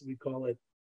risks, we call it.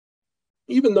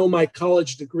 Even though my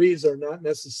college degrees are not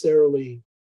necessarily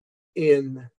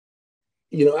in,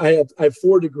 I have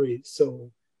 4 degrees.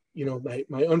 So,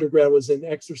 my undergrad was in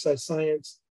exercise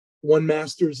science. One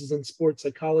master's is in sports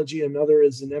psychology. Another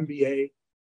is an MBA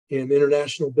in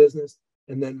international business.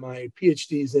 And then my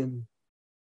PhD is in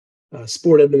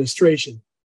sport administration.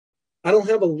 I don't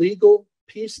have a legal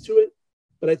piece to it,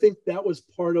 but I think that was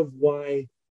part of why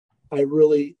I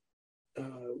really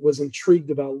was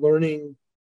intrigued about learning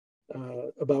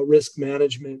about risk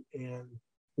management and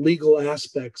legal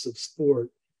aspects of sport.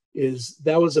 Is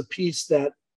that was a piece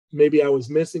that maybe I was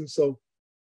missing. So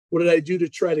what did I do to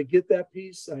try to get that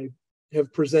piece? I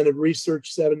have presented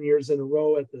research 7 years in a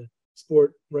row at the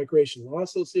Sport and Recreation Law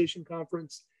Association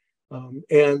conference.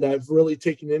 And I've really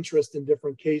taken interest in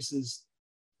different cases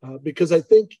because I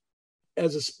think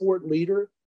as a sport leader,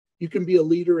 you can be a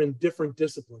leader in different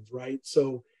disciplines, right?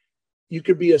 So you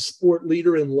could be a sport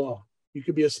leader in law. You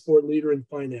could be a sport leader in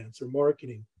finance or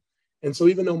marketing. And so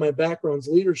even though my background's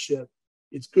leadership,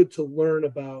 it's good to learn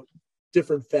about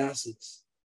different facets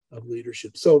of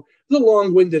leadership. So it's a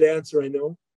long-winded answer, I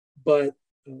know, but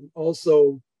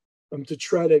also to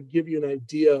try to give you an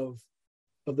idea of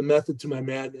the method to my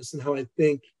madness and how I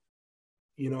think,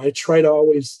 I try to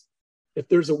always, if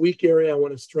there's a weak area, I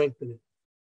want to strengthen it.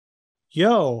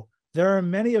 Yo, there are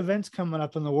many events coming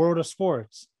up in the world of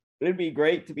sports. It'd be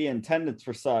great to be in attendance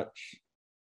for such.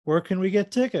 Where can we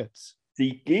get tickets?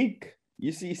 SeatGeek.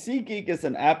 You see, SeatGeek is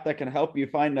an app that can help you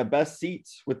find the best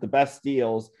seats with the best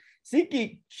deals.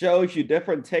 SeatGeek shows you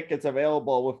different tickets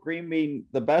available, with green being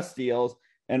the best deals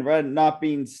and red not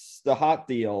being the hot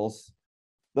deals.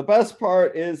 The best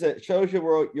part is it shows you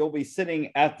where you'll be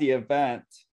sitting at the event.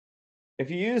 If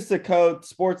you use the code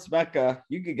SportsMecca,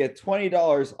 you could get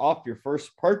 $20 off your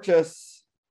first purchase.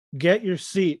 Get your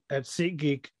seat at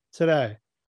SeatGeek today.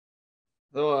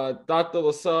 So, Dr.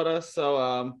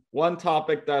 LaSota, one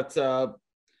topic that's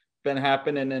been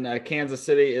happening in Kansas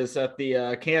City is that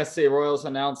the Kansas City Royals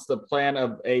announced the plan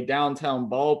of a downtown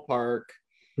ballpark.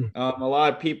 A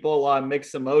lot of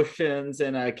mixed emotions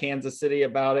in Kansas City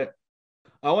about it.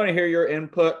 I want to hear your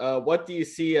input. What do you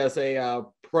see as a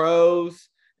pros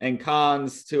and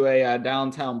cons to a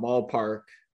downtown ballpark?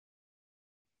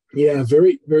 Yeah,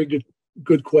 very, very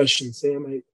good question,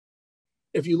 Sam.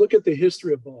 If you look at the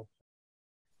history of ballparks,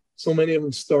 so many of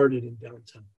them started in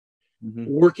downtown.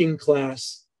 Working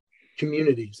class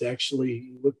communities.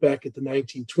 Actually, look back at the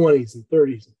 1920s and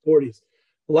 30s and 40s.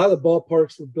 A lot of the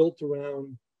ballparks were built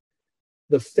around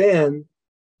the fan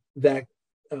that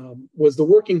was the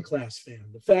working class fan,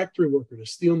 the factory worker, the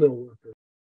steel mill worker.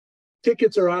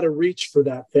 Tickets are out of reach for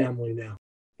that family now.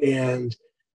 And,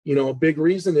 a big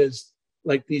reason is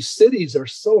like these cities are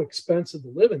so expensive to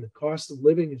live in. The cost of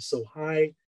living is so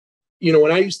high.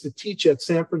 When I used to teach at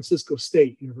San Francisco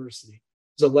State University,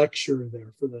 as a lecturer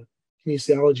there for the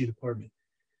kinesiology department,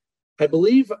 I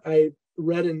believe I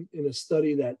read in a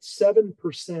study that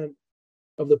 7%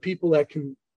 of the people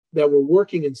that were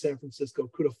working in San Francisco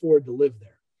could afford to live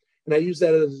there. And I use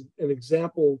that as an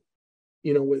example,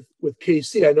 with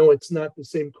KC. I know it's not the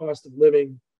same cost of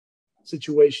living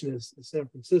situation as San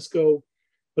Francisco,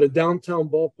 but a downtown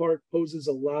ballpark poses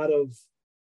a lot of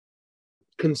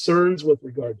concerns with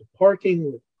regard to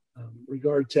parking, with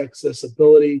regard to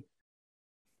accessibility.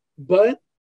 But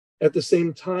at the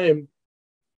same time,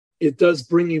 it does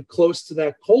bring you close to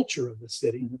that culture of the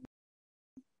city.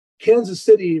 Kansas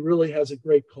City really has a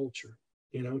great culture,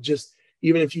 just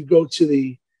even if you go to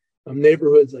the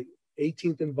neighborhoods like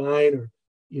 18th and Vine, or,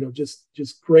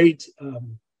 just great,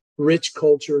 rich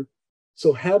culture.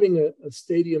 So having a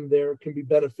stadium there can be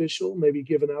beneficial, maybe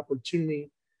give an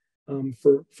opportunity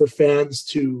for fans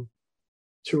to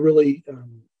really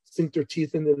sink their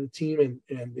teeth into the team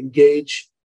and engage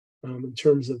in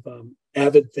terms of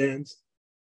avid fans.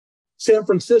 San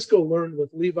Francisco learned with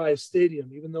Levi's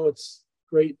Stadium, even though it's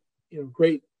great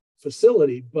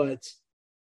facility, but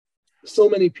so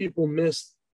many people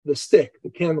missed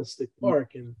the Candlestick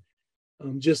Park, and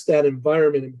just that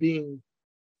environment and being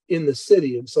in the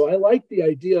city. And so I like the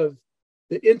idea of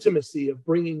the intimacy of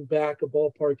bringing back a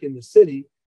ballpark in the city.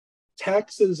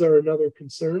 Taxes are another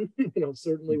concern,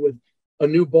 certainly with a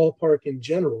new ballpark in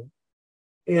general.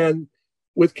 And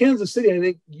with Kansas City, I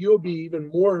think you'll be even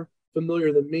more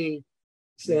familiar than me,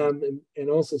 Sam, and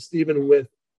also Stephen, with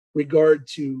regard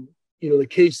to, the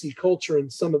KC culture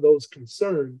and some of those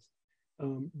concerns.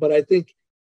 But I think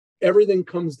everything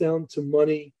comes down to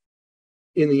money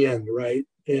in the end, right?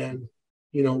 And,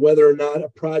 whether or not a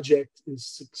project is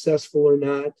successful or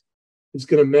not is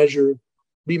going to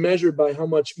be measured by how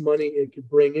much money it could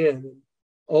bring in. And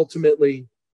ultimately,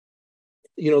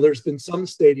 there's been some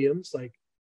stadiums like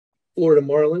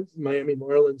Miami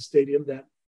Marlins Stadium that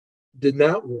did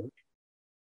not work.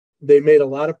 They made a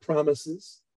lot of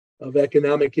promises of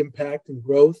economic impact and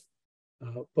growth,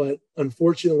 but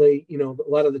unfortunately, a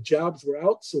lot of the jobs were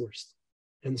outsourced.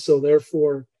 And so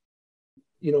therefore,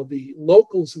 the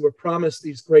locals who were promised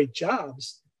these great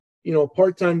jobs, a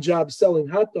part-time job selling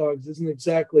hot dogs isn't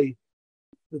exactly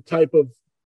the type of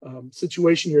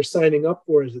situation you're signing up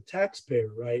for as a taxpayer,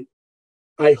 right?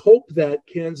 I hope that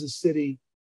Kansas City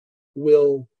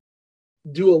will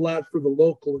do a lot for the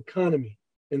local economy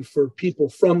and for people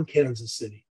from Kansas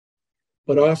City.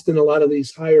 But often a lot of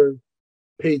these higher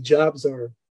paid jobs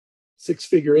are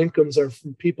six-figure incomes are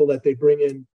from people that they bring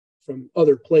in from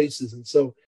other places. And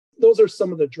so those are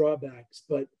some of the drawbacks.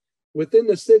 But within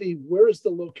the city, where is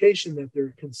the location that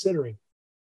they're considering?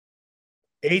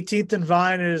 18th and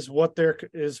Vine is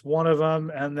one of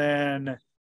them. And then,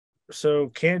 so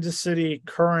Kansas City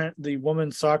the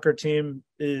women's soccer team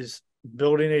is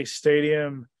building a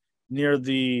stadium near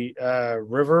the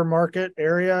River Market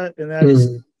area in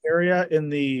that area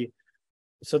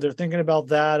so they're thinking about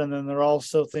that. And then they're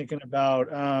also thinking about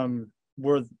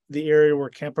where the area where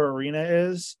Kemper Arena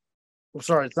is. Well,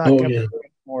 sorry, it's not Kemper Arena,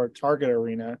 or Target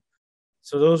Arena.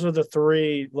 So those are the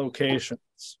three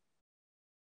locations.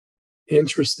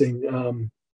 Interesting.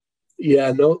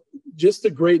 Just a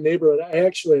great neighborhood. I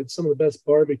actually had some of the best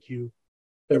barbecue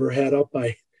ever had up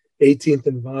by 18th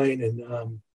and Vine,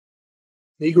 and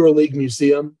Negro League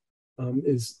Museum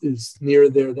is near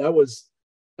there.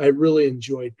 I really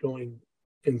enjoyed going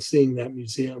and seeing that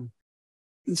museum.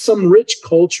 Some rich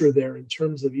culture there in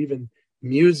terms of even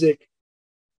music.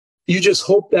 You just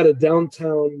hope that a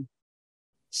downtown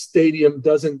stadium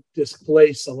doesn't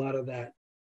displace a lot of that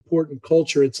important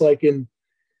culture. It's like in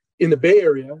the Bay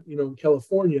Area, in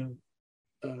California,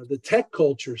 the tech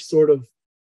culture sort of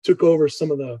took over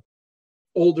some of the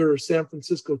older San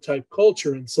Francisco type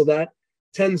culture. And so that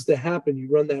tends to happen. You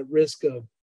run that risk of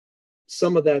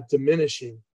some of that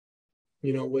diminishing,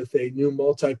 with a new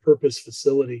multi-purpose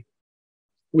facility.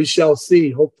 We shall see.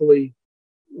 Hopefully,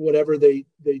 whatever they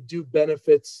do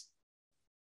benefits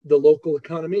the local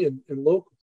economy and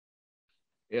local.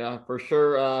 Yeah, for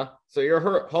sure. So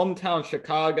your hometown,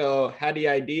 Chicago, had the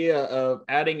idea of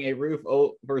adding a roof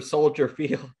over Soldier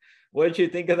Field. What did you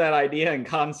think of that idea and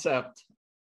concept?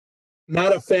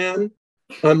 Not a fan.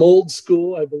 I'm old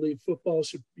school. I believe football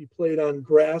should be played on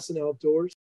grass and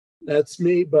outdoors. That's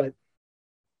me. But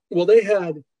they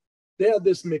had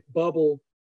this McBubble,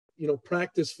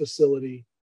 practice facility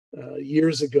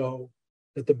years ago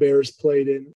that the Bears played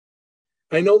in.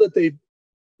 I know that they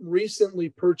recently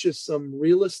purchased some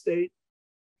real estate,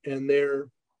 and they're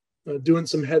doing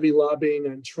some heavy lobbying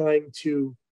on trying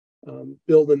to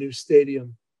build a new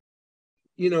stadium.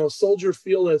 Soldier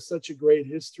Field has such a great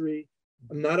history.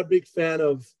 I'm not a big fan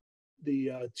of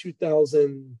the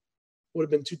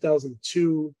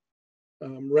 2002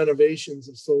 renovations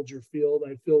of Soldier Field.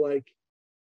 I feel like,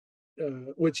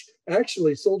 which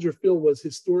actually Soldier Field was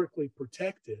historically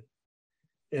protected.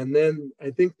 And then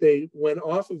I think they went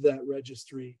off of that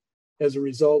registry as a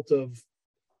result of,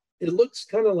 it looks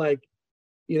kind of like,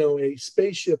 a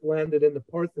spaceship landed in the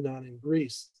Parthenon in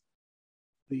Greece,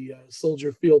 the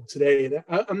Soldier Field today. And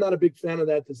I'm not a big fan of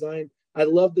that design. I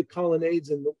love the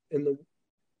colonnades and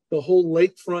the whole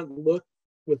lakefront look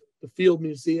with the Field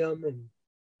Museum and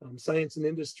Science and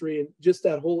Industry and just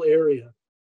that whole area.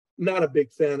 Not a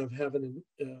big fan of having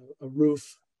a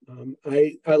roof.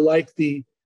 I like the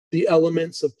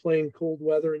elements of playing cold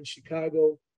weather in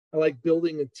Chicago. I like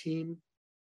building a team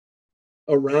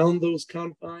around those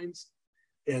confines.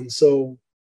 And so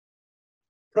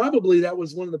probably that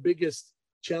was one of the biggest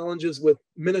challenges with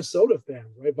Minnesota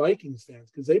fans, right? Vikings fans,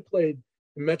 because they played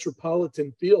in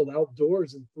Metropolitan Field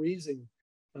outdoors in freezing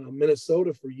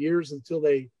Minnesota for years until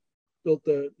they built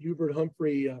the Hubert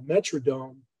Humphrey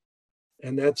Metrodome.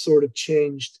 And that sort of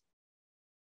changed,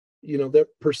 their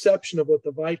perception of what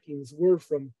the Vikings were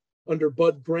from under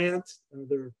Bud Grant,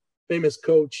 their famous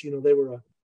coach. They were a,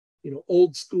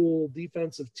 old school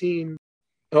defensive team,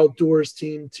 outdoors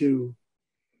team, to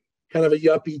kind of a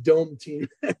yuppie dome team.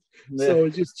 So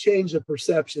it just changed the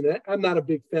perception. I'm not a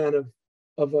big fan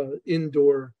of a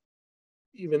indoor,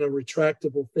 even a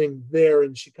retractable thing there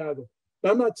in Chicago.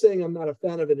 But I'm not saying I'm not a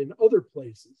fan of it in other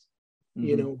places,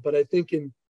 but I think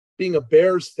in being a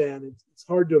Bears fan, it's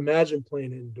hard to imagine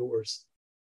playing indoors.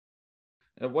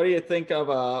 And what do you think of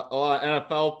a lot of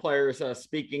NFL players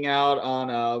speaking out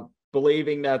on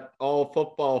believing that all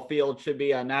football fields should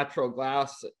be a natural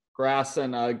grass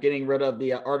and getting rid of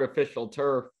the artificial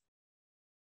turf?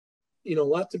 A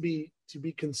lot to be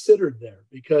considered there,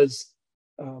 because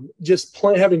just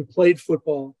having played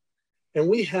football, and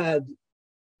we had,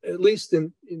 at least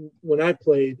in when I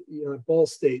played, at Ball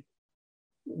State,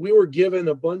 we were given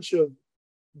a bunch of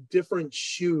different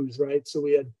shoes, right? So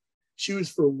we had shoes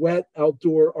for wet,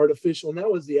 outdoor, artificial, and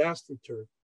that was the AstroTurf.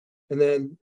 And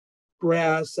then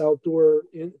grass, outdoor,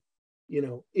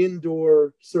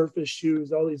 indoor surface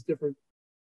shoes, all these different.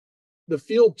 The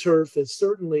field turf is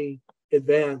certainly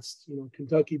advanced,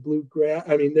 Kentucky bluegrass.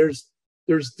 I mean, there's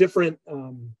different,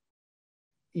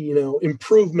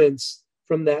 improvements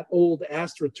from that old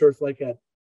AstroTurf, like at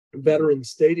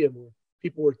Veterans Stadium, where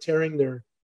people were tearing their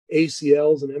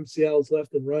ACLs and MCLs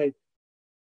left and right.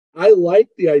 I like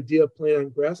the idea of playing on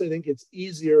grass. I think it's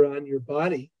easier on your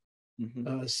body.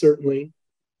 certainly.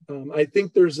 I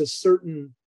think there's a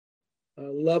certain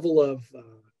level of,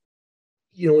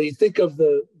 when you think of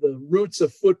the roots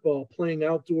of football, playing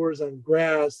outdoors on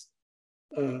grass,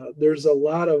 there's a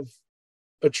lot of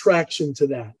attraction to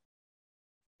that.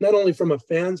 Not only from a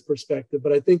fan's perspective,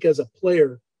 but I think as a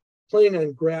player, playing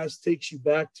on grass takes you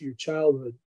back to your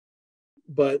childhood.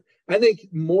 But I think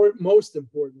most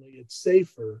importantly, it's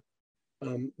safer.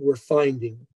 We're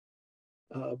finding.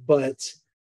 But,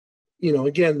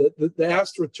 again, the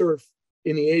AstroTurf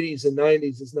in the 80s and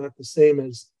 90s is not the same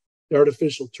as the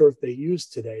artificial turf they use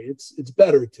today. It's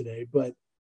better today, but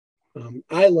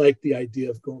I like the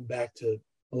idea of going back to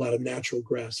a lot of natural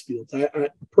grass fields. I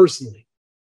personally.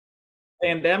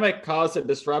 Pandemic caused a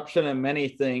disruption in many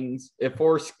things. It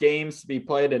forced games to be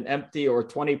played in empty or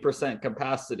 20%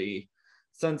 capacity.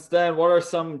 Since then, what are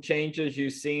some changes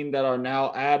you've seen that are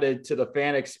now added to the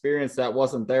fan experience that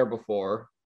wasn't there before?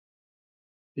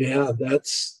 Yeah,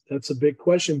 that's a big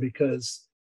question, because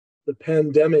the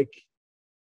pandemic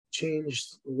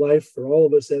changed life for all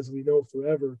of us, as we know,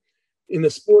 forever. In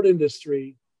the sport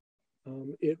industry,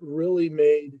 it really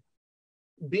made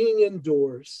being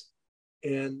indoors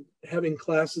and having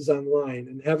classes online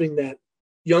and having that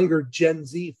younger Gen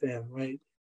Z fan, right?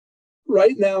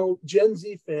 Right now, Gen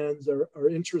Z fans are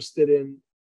interested in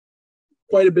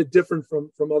quite a bit different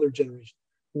from other generations.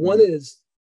 One is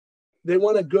they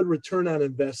want a good return on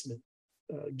investment,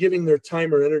 giving their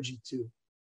time or energy to.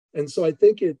 And so I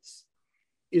think it's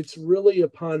really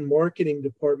upon marketing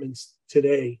departments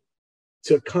today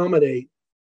to accommodate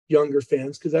younger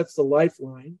fans, because that's the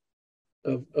lifeline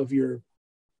of your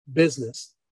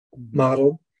business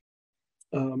model.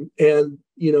 One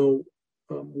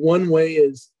way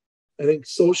is, I think,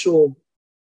 social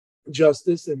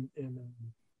justice and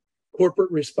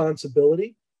corporate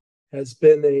responsibility has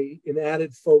been an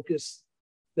added focus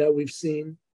that we've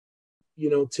seen,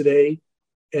 today.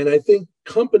 And I think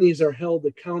companies are held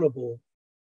accountable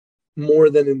more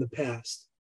than in the past.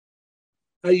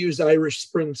 I use Irish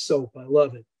Spring soap. I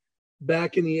love it.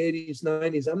 Back in the 80s,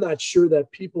 90s, I'm not sure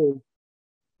that people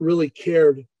really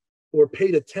cared or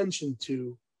paid attention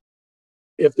to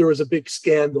if there was a big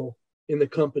scandal in the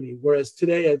company. Whereas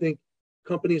today, I think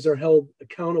companies are held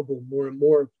accountable more and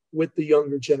more with the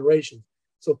younger generation.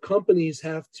 So companies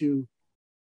have to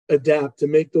adapt to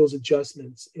make those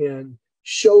adjustments and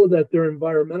show that they're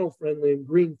environmental friendly and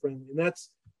green friendly. And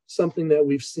that's something that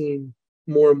we've seen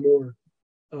more and more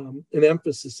an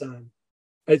emphasis on.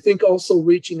 I think also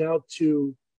reaching out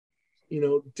to,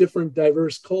 different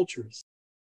diverse cultures.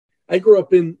 I grew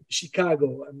up in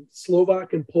Chicago. I'm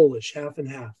Slovak and Polish, half and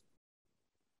half.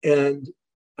 And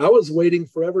I was waiting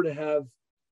forever to have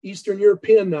Eastern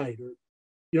European night, or,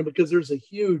 because there's a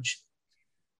huge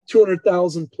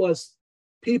 200,000 plus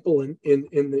people in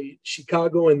the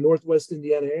Chicago and Northwest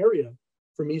Indiana area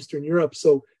from Eastern Europe.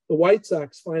 So the White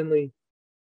Sox finally,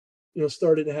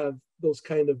 started to have those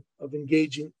kind of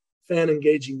fan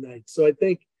engaging nights. So I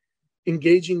think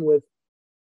engaging with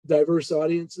diverse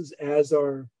audiences as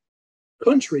our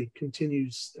country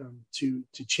continues to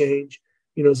change,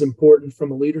 is important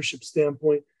from a leadership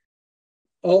standpoint.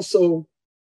 Also,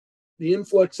 the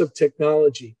influx of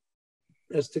technology.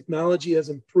 As technology has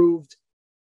improved,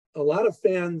 a lot of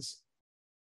fans,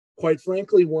 quite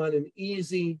frankly, want an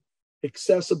easy,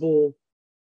 accessible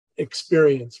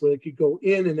experience where they could go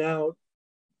in and out,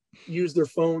 use their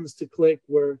phones to click,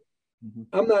 where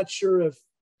I'm not sure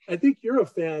I think you're a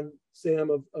fan, Sam,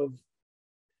 of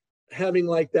having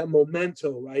like that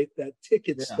memento, right? That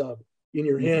ticket stub in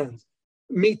your hands.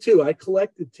 Me too. I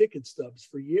collected ticket stubs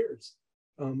for years.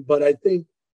 But I think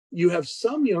you have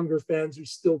some younger fans who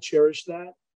still cherish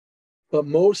that, but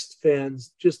most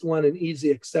fans just want an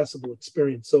easy, accessible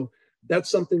experience. So that's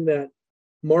something that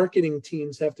marketing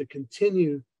teams have to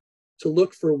continue to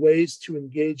look for ways to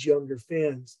engage younger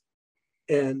fans.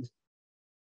 And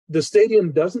the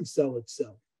stadium doesn't sell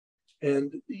itself.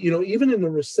 And, even in the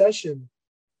recession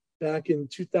back in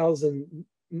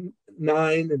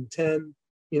 2009 and 10,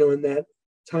 in that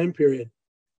time period,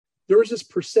 there was this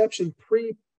perception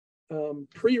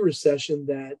pre-recession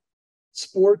that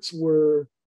sports were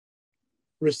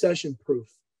recession proof.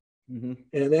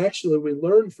 And actually we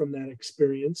learned from that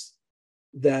experience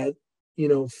that,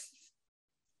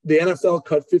 the NFL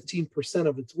cut 15%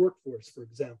 of its workforce, for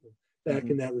example, back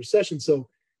in that recession. So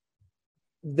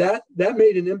that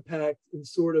made an impact and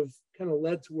sort of kind of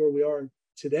led to where we are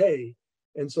today.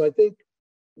 And so I think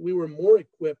we were more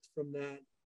equipped from that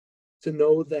to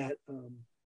know that,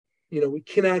 we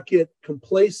cannot get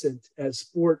complacent as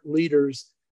sport leaders.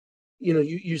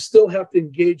 You still have to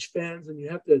engage fans and you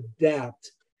have to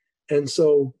adapt. And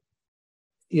so,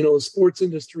 the sports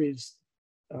industry's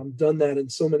done that in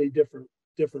so many different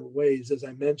ways, as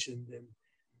I mentioned,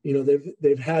 and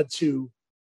they've had to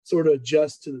sort of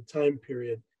adjust to the time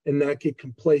period and not get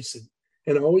complacent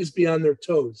and always be on their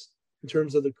toes in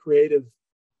terms of the creative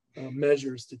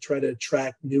measures to try to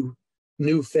attract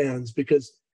new fans,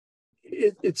 because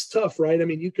it's tough, right? I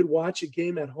mean, you could watch a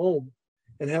game at home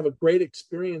and have a great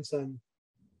experience on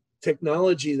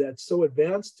technology that's so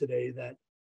advanced today that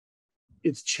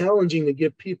it's challenging to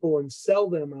get people and sell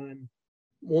them on,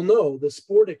 well, no, the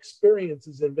sport experience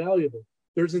is invaluable.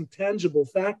 There's intangible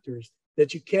factors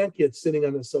that you can't get sitting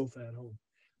on the sofa at home.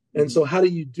 And so how do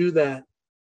you do that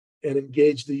and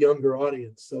engage the younger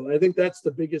audience? So I think that's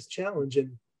the biggest challenge.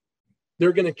 And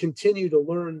they're going to continue to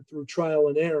learn through trial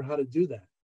and error how to do that.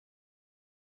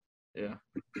 Yeah,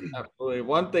 absolutely.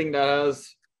 One thing that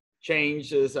has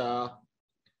changed is the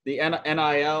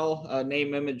NIL,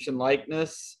 name, image, and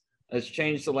likeness, has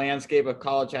changed the landscape of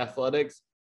college athletics.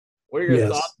 What are your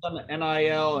thoughts on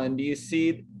NIL, and do you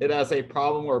see it as a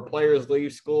problem where players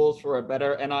leave schools for a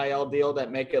better NIL deal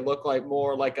that make it look like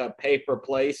more like a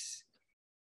pay-for-place?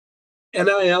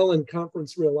 NIL and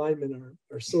conference realignment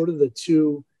are sort of the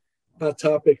two hot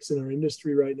topics in our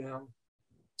industry right now.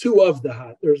 Two of the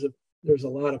hot. There's a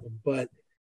lot of them, but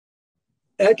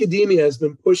academia has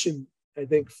been pushing, I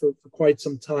think, for quite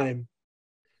some time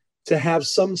to have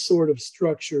some sort of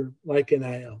structure like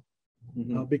NIL,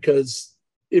 because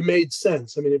it made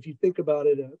sense. I mean, if you think about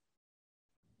it,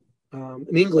 an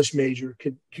English major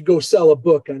could go sell a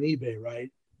book on eBay,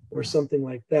 right? Or something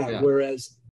like that. Yeah.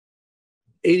 Whereas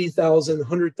 80,000,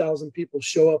 100,000 people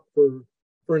show up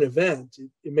for an event,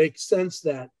 it makes sense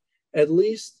that at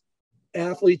least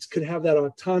athletes could have that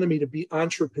autonomy to be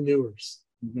entrepreneurs,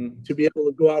 to be able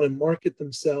to go out and market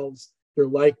themselves, their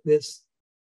likeness.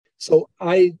 So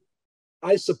I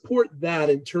support that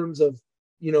in terms of,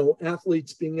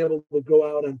 athletes being able to go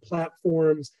out on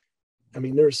platforms. I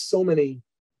mean, there's so many.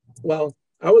 Well,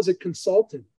 I was a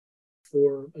consultant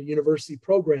for a university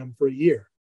program for a year.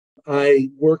 I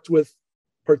worked with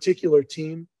a particular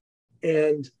team,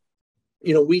 and,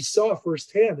 we saw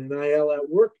firsthand NIL at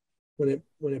work when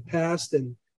it passed,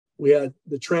 and we had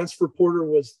the transfer portal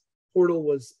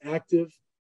was active,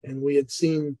 and we had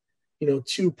seen,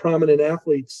 two prominent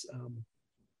athletes,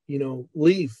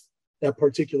 leave that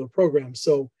particular program.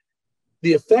 So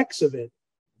the effects of it,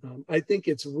 I think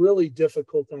it's really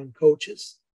difficult on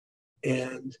coaches,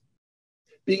 and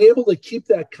being able to keep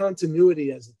that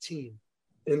continuity as a team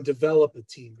and develop a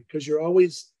team, because you're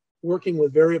always working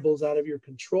with variables out of your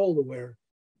control to where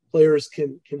players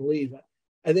can leave.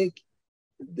 I think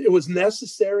it was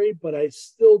necessary, but I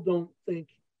still don't think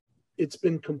it's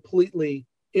been completely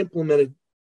implemented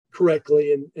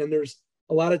correctly. And there's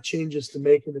a lot of changes to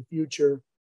make in the future,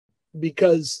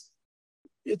 because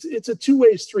it's a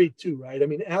two-way street too, right? I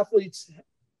mean, athletes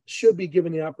should be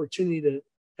given the opportunity to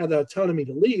have the autonomy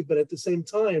to leave, but at the same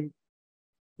time,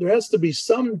 there has to be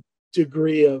some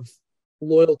degree of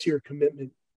loyalty or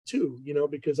commitment too,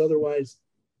 because otherwise,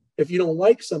 if you don't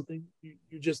like something,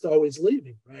 you're just always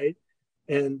leaving, right?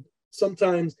 And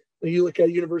sometimes when you look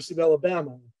at University of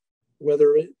Alabama,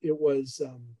 whether it was,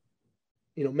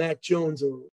 Mac Jones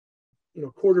or,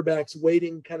 quarterbacks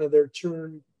waiting kind of their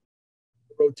turn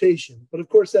rotation. But of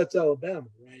course, that's Alabama,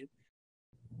 right?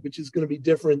 Which is going to be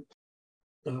different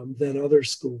than other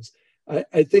schools.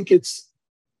 I think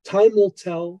time will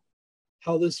tell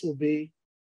how this will be.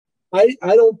 I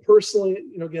don't personally,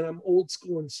 again, I'm old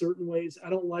school in certain ways. I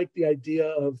don't like the idea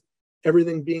of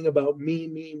everything being about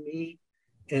me,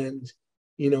 and,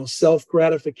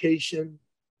 self-gratification.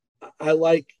 I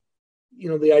like,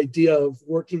 the idea of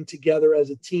working together as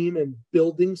a team and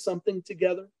building something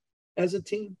together as a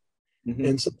team.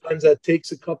 And sometimes that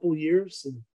takes a couple years,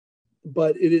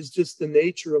 but it is just the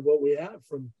nature of what we have,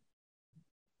 from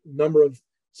a number of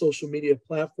social media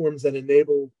platforms that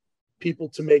enable people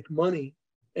to make money.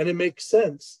 And it makes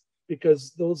sense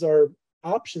because those are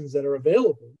options that are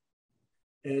available.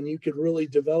 And you could really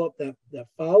develop that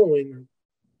following or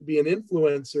be an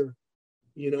influencer,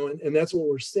 and that's what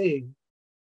we're seeing.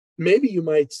 Maybe you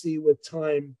might see with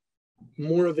time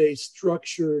more of a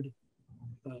structured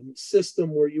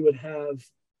system where you would have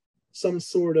some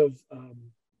sort of,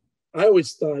 I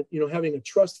always thought, having a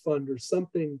trust fund or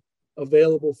something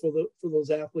available for those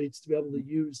athletes to be able to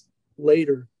use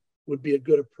later would be a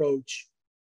good approach.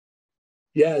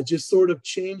 Yeah, it just sort of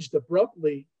changed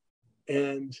abruptly,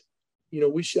 and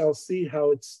we shall see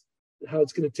how it's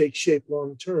going to take shape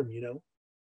long term.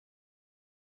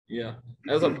 Yeah,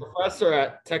 as a professor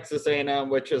at Texas A&M,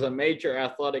 which is a major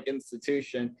athletic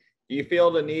institution, do you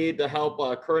feel the need to help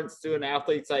current student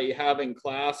athletes that you have in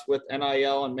class with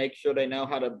NIL and make sure they know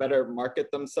how to better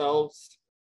market themselves?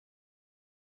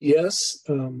 Yes.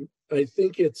 I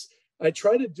think I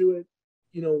try to do it,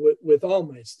 with all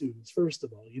my students, first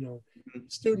of all.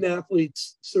 Student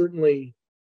athletes, certainly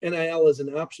NIL is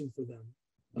an option for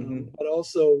them. But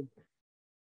also,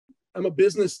 I'm a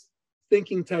business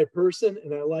thinking type person,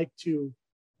 and I like to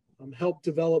help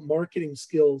develop marketing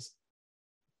skills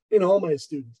in all my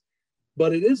students.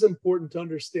 But it is important to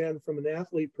understand from an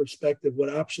athlete perspective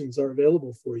what options are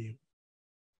available for you.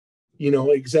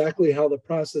 Exactly how the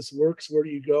process works. Where do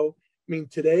you go? I mean,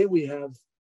 today we have,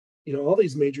 all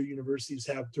these major universities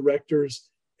have directors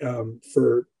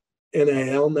for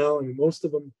NIL now. I mean, most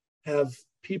of them have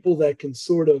people that can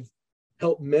sort of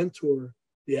help mentor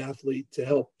the athlete to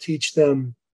help teach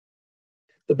them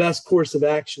the best course of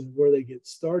action, where they get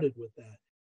started with that.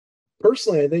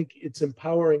 Personally, I think it's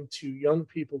empowering to young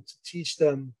people to teach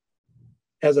them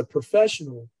as a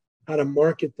professional how to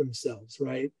market themselves,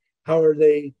 right? How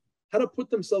to put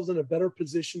themselves in a better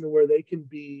position to where they can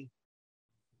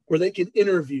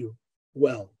interview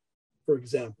well, for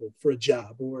example, for a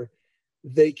job, or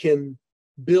they can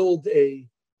build a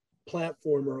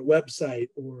platform or a website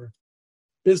or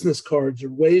business cards or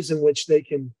ways in which they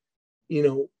can,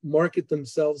 market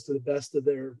themselves to the best of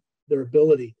their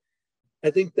ability. I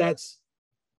think that's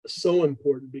so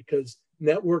important because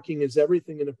networking is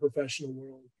everything in a professional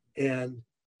world. And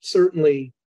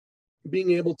certainly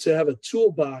being able to have a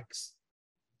toolbox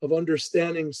of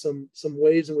understanding some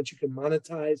ways in which you can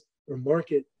monetize or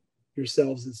market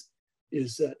yourselves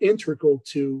is integral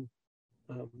to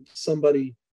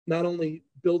somebody not only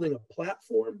building a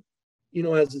platform,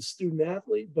 as a student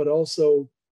athlete, but also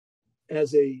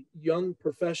as a young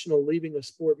professional leaving a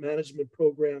sport management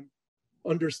program,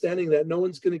 understanding that no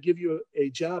one's going to give you a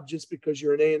job just because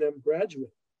you're an A&M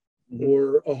graduate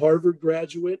or a Harvard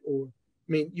graduate,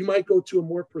 you might go to a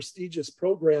more prestigious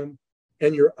program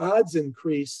and your odds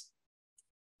increase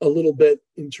a little bit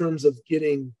in terms of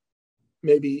getting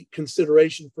maybe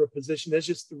consideration for a position. That's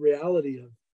just the reality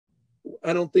of,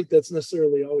 I don't think that's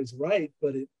necessarily always right,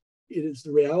 but it is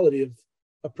the reality of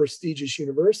a prestigious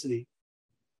university.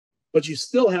 But you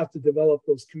still have to develop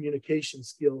those communication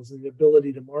skills and the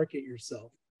ability to market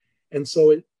yourself. And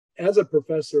so as a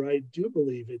professor, I do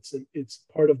believe it's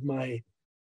part of my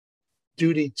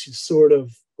duty to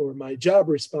or my job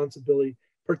responsibility,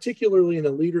 particularly in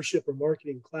a leadership or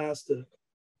marketing class,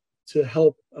 to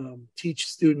help teach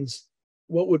students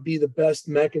what would be the best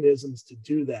mechanisms to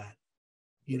do that.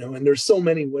 And there's so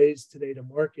many ways today to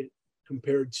market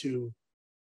compared to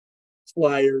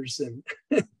flyers and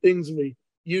things we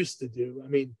used to do. I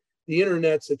mean, the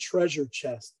internet's a treasure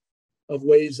chest of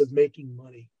ways of making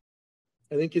money.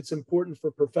 I think it's important for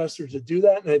professors to do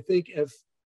that. And I think if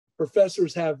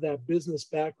professors have that business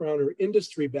background or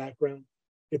industry background,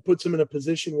 it puts them in a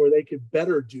position where they could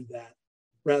better do that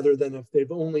rather than if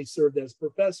they've only served as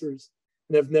professors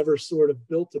and have never sort of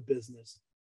built a business.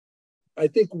 I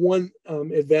think one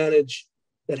advantage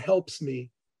that helps me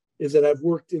is that I've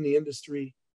worked in the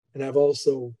industry and I've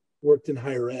also worked in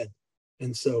higher ed.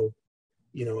 And so,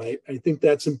 I think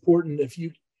that's important if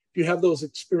you have those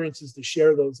experiences to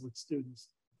share those with students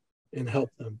and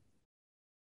help them.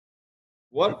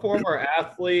 What former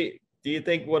athlete do you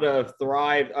think would have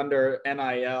thrived under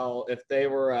NIL if they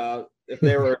were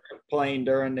playing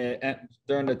during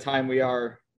the time we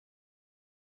are?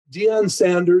 Deion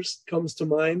Sanders comes to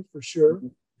mind for sure.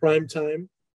 Prime time.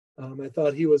 I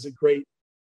thought he was a great,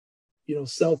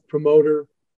 self-promoter.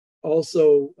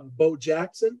 Also, Bo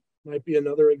Jackson might be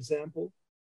another example.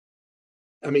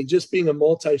 I mean, just being a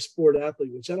multi-sport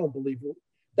athlete, which I don't believe,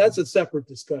 that's a separate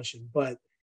discussion. But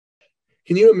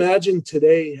can you imagine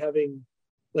today having,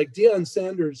 like Deion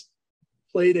Sanders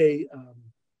played a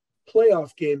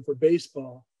playoff game for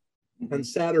baseball on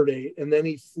Saturday, and then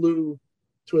he flew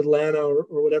to Atlanta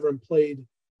or whatever and played,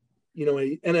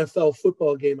 a NFL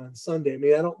football game on Sunday. I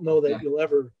mean, I don't know that you'll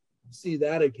ever see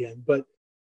that again, but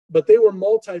they were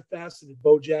multifaceted.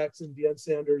 Bo Jackson, Deion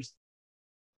Sanders,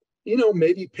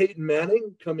 maybe Peyton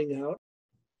Manning coming out.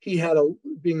 He had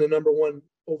being the number one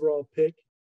overall pick.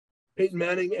 Peyton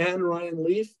Manning and Ryan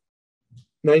Leaf,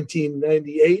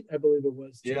 1998, I believe it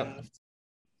was, draft,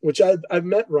 which I've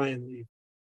met Ryan Leaf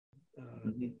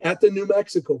at the New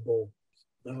Mexico Bowl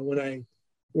when I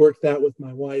worked that with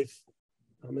my wife.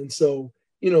 And so,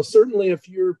 certainly if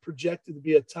you're projected to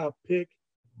be a top pick,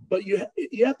 but you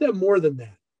have to have more than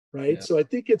that, right? Yeah. So I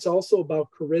think it's also about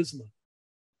charisma,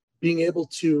 being able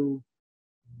to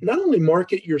not only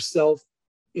market yourself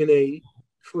in a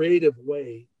creative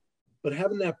way, but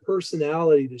having that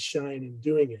personality to shine in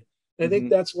doing it. And I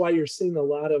think that's why you're seeing a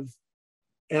lot of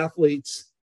athletes,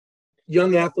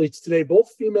 young athletes today,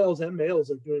 both females and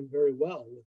males, are doing very well.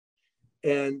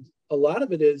 And a lot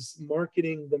of it is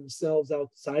marketing themselves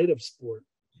outside of sport,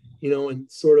 and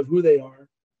sort of who they are.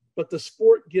 But the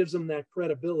sport gives them that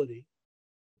credibility.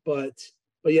 But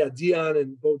yeah, Dion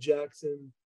and Bo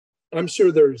Jackson, I'm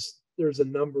sure there's a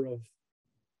number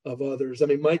of others. I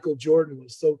mean, Michael Jordan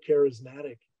was so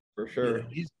charismatic. For sure.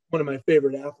 He's one of my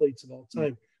favorite athletes of all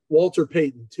time. Walter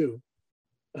Payton too.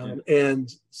 And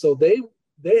so they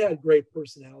had great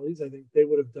personalities. I think they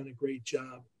would have done a great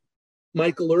job.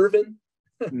 Michael Irvin,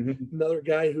 another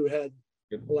guy who had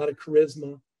a lot of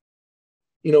charisma.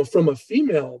 From a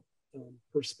female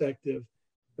perspective,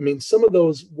 I mean, some of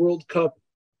those World Cup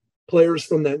players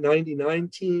from that 99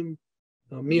 team,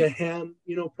 Mia Hamm,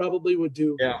 probably would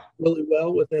do really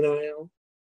well with NIL,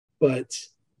 but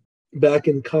back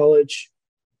in college.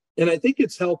 And I think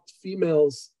it's helped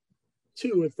females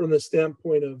too, from the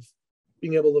standpoint of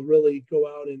being able to really go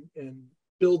out and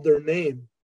build their name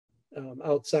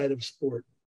outside of sport.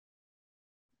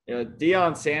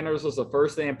 Deion Sanders was the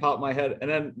first name that popped in my head. And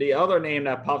then the other name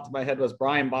that popped in my head was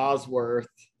Brian Bosworth.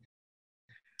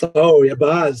 Oh, yeah,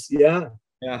 Boz. Yeah.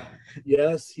 Yeah.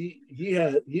 Yes, he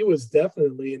was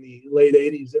definitely in the late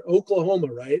 80s. Oklahoma,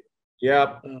 right?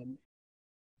 Yeah.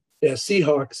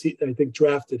 Seahawks, I think,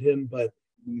 drafted him. But,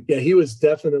 yeah, he was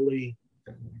definitely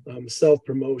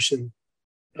self-promotion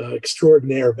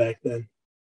extraordinaire back then.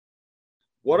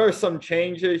 What are some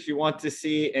changes you want to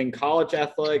see in college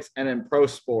athletics and in pro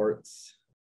sports?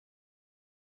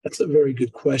 That's a very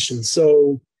good question.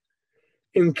 So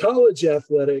in college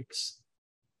athletics,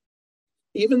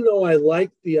 even though I like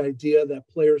the idea that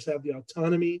players have the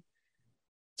autonomy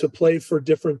to play for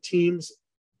different teams,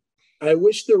 I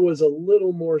wish there was a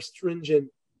little more stringent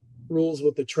rules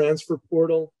with the transfer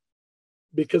portal,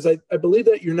 because I believe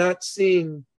that you're not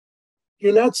seeing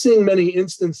many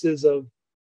instances of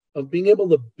being able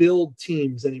to build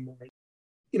teams anymore.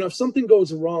 If something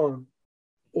goes wrong,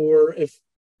 or if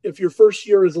your first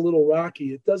year is a little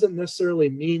rocky, it doesn't necessarily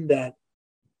mean that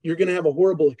you're going to have a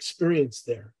horrible experience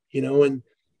there, and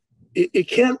it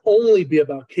can't only be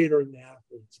about catering to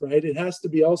athletes, right? It has to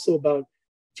be also about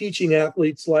teaching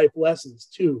athletes life lessons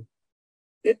too.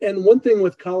 And one thing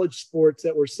with college sports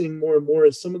that we're seeing more and more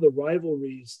is some of the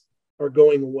rivalries are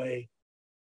going away.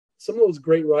 Some of those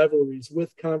great rivalries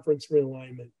with conference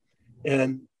realignment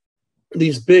and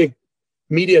these big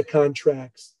media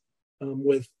contracts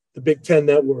with the Big Ten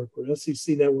Network or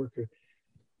SEC Network,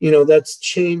 that's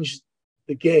changed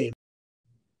the game.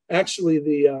 Actually,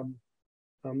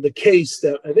 the case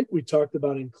that I think we talked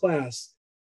about in class,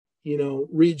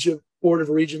 Board of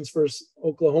Regents versus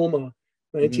Oklahoma,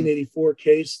 1984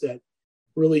 case that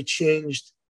really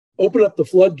opened up the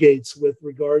floodgates with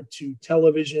regard to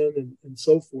television and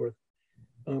so forth.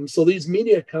 So these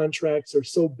media contracts are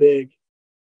so big,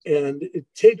 and it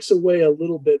takes away a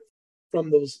little bit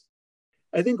from those.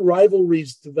 I think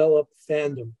rivalries develop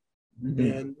fandom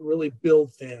and really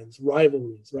build fans,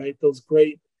 rivalries, right? Those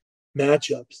great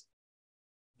matchups.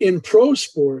 In pro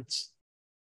sports,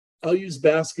 I'll use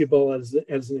basketball as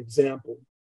an example.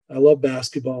 I love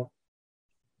basketball.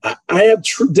 I have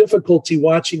difficulty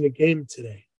watching a game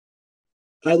today.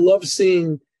 I love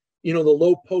seeing, the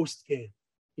low post game,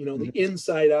 the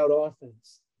inside out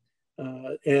offense,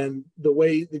 and the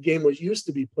way the game used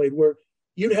to be played, where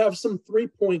you'd have some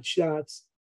 3-point shots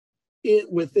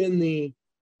within the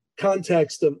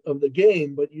context of the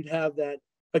game, but you'd have that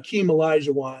Hakeem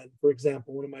Olajuwon, for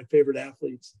example, one of my favorite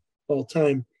athletes of all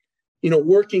time,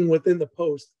 working within the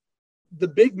post. The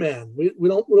big man, we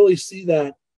don't really see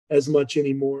that as much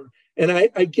anymore. And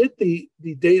I get the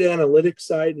data analytics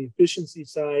side, the efficiency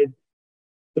side,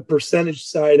 the percentage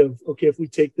side of, okay, if we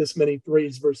take this many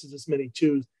threes versus this many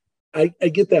twos, I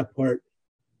get that part.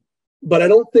 But I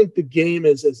don't think the game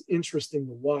is as interesting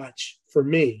to watch for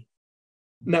me.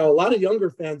 Now, a lot of younger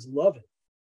fans love it.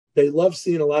 They love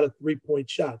seeing a lot of 3-point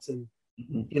shots. And,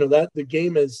 that the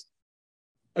game is,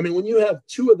 when you have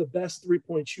two of the best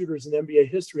 3-point shooters in NBA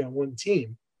history on one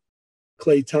team,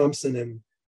 Klay Thompson and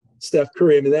Steph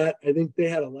Curry, I think they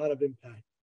had a lot of impact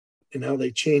in how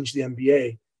they changed the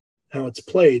NBA, how it's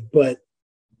played. But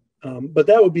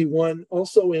that would be one.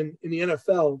 Also in the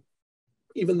NFL,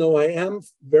 even though I am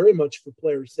very much for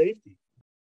player safety,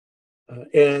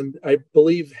 and I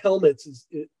believe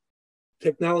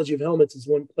technology of helmets is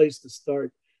one place to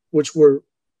start, which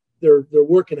they're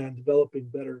working on developing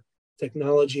better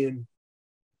technology.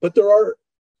 But there are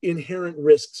inherent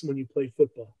risks when you play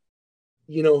football.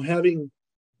 Having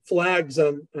flags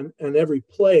on every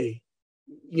play,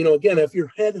 again, if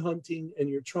you're head hunting and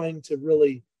you're trying to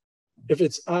really if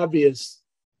it's obvious,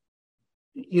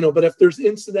 but if there's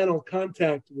incidental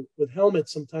contact with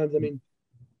helmets, sometimes, I mean,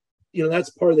 that's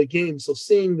part of the game. So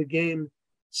seeing the game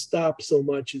stop so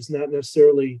much is not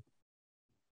necessarily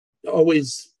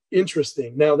always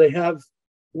interesting. Now, they have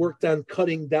worked on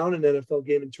cutting down an NFL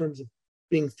game in terms of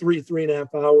being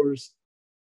 3.5 hours.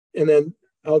 And then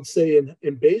I would say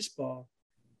in baseball,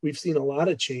 we've seen a lot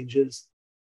of changes.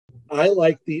 I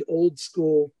like the old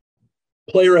school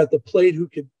player at the plate who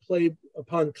could play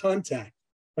upon contact,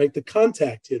 right? The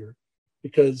contact hitter,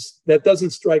 because that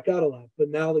doesn't strike out a lot. But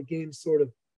now the game's sort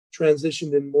of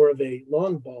transitioned in more of a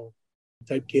long ball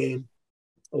type game.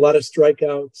 A lot of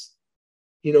strikeouts.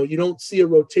 You don't see a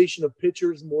rotation of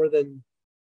pitchers more than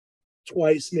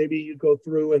twice. Maybe you go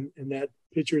through and that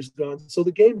pitcher's gone. So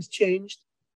the game's changed.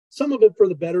 Some of it for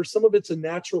the better. Some of it's a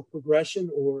natural progression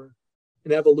or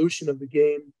an evolution of the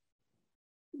game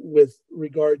with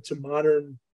regard to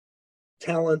modern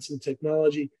talents and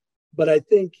technology. But I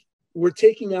think we're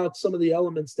taking out some of the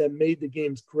elements that made the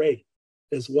games great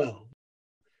as well.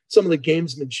 Some of the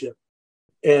gamesmanship.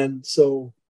 And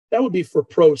so that would be for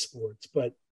pro sports.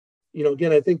 But,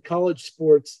 again, I think college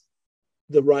sports,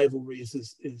 the rivalries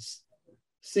is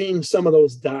seeing some of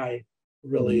those die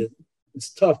really.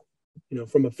 It's tough,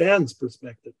 from a fan's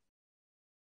perspective.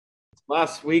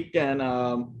 Last weekend,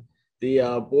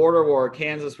 the border war,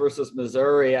 Kansas versus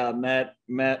Missouri,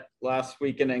 met last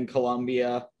weekend in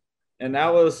Columbia. And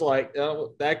that was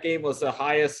that game was the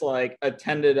highest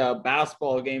attended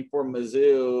basketball game for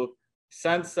Mizzou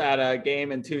since that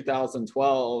game in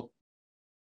 2012.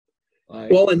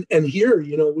 Well, and here,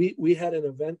 we had an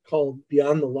event called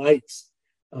Beyond the Lights.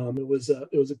 It was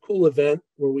a cool event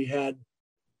where we had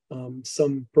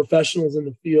some professionals in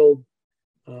the field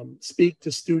speak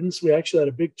to students. We actually had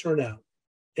a big turnout,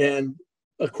 and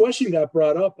a question got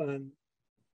brought up on,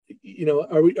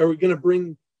 are we going to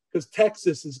bring, because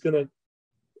Texas is going to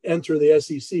enter the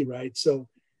SEC, right? So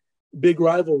big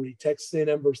rivalry, Texas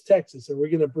A&M versus Texas, and we're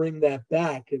going to bring that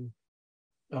back. And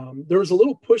there was a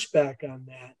little pushback on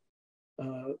that,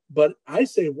 but I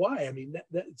say why? I mean,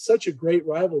 that's such a great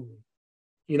rivalry.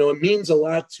 It means a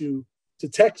lot to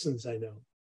Texans, I know.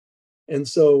 And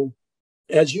so,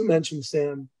 as you mentioned,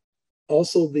 Sam,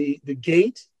 also the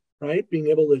gate, right? Being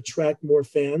able to attract more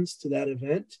fans to that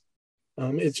event.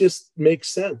 It just makes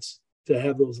sense to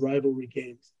have those rivalry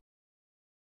games.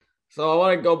 So I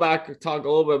want to go back and talk a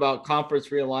little bit about conference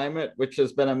realignment, which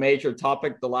has been a major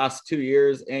topic the last 2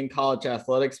 years in college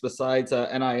athletics besides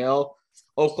NIL.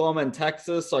 Oklahoma and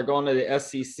Texas are going to the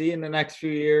SEC in the next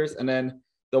few years. And then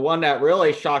the one that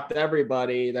really shocked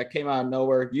everybody that came out of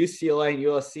nowhere, UCLA and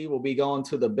USC will be going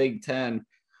to the Big Ten.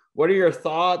 What are your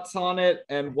thoughts on it?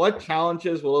 And what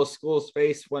challenges will those schools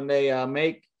face when they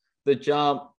make the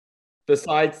jump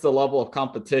besides the level of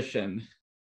competition?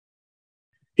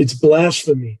 It's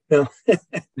blasphemy. Now,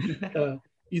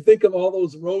 you think of all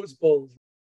those Rose Bowls.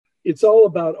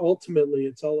 Ultimately,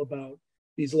 it's all about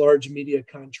these large media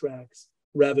contracts,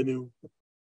 revenue.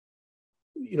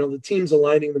 The teams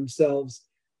aligning themselves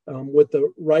with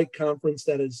the right conference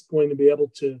that is going to be able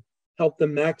to help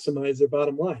them maximize their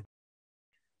bottom line.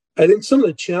 I think some of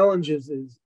the challenges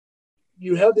is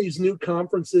you have these new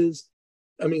conferences.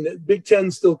 I mean, the Big Ten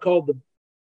is still called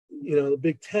the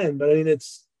Big Ten, but I mean,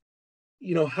 it's,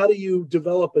 how do you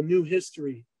develop a new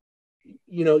history?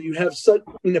 You have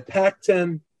the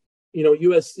Pac-10,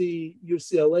 USC,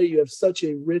 UCLA, you have such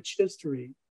a rich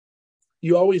history.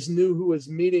 You always knew who was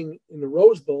meeting in the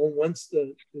Rose Bowl. And once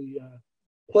the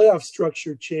playoff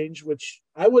structure changed, which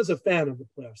I was a fan of the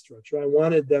playoff structure. I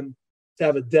wanted them to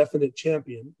have a definitive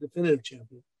champion.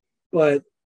 But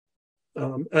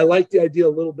I like the idea a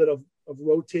little bit of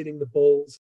rotating the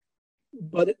bowls.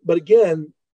 But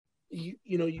again,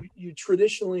 you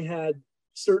traditionally had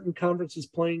certain conferences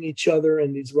playing each other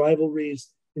and these rivalries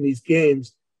in these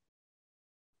games.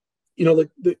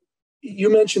 You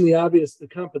mentioned the obvious, the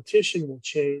competition will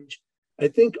change. I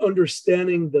think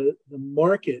understanding the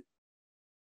market,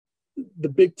 the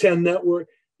Big Ten network,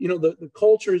 the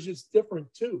culture is just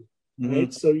different too, right?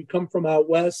 Mm-hmm. So you come from out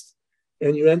west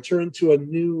and you enter into a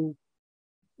new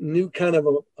kind of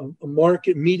a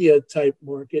market, media type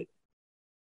market,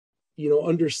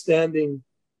 understanding,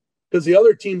 because the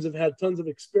other teams have had tons of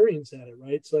experience at it,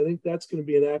 right? So I think that's going to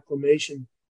be an acclimation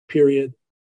period.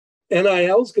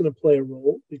 NIL is going to play a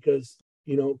role because,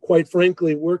 quite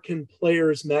frankly, where can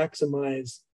players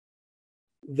maximize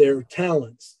their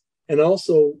talents? And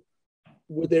also,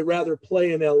 would they rather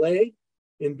play in LA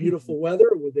in beautiful weather,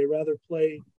 or would they rather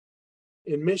play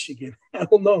in Michigan? I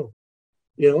don't know.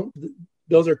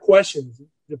 Those are questions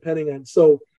depending on.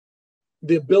 So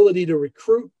the ability to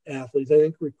recruit athletes, I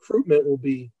think recruitment will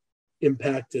be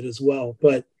impacted as well.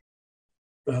 But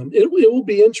it will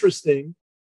be interesting.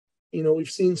 We've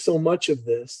seen so much of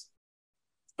this.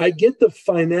 I get the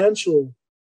financial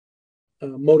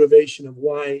motivation of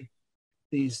why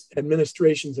these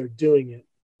administrations are doing it.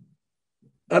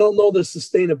 I don't know the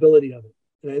sustainability of it.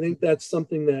 And I think that's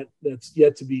something that's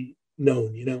yet to be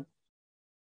known.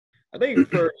 I think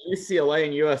for UCLA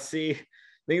and USC, I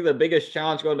think the biggest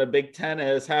challenge going to Big Ten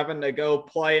is having to go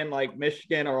play in like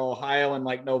Michigan or Ohio in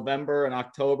like November and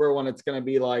October when it's going to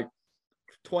be like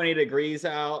 20 degrees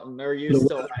out and they're used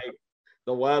to like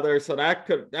the weather. So that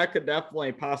could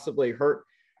definitely possibly hurt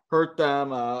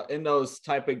them in those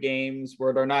type of games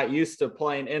where they're not used to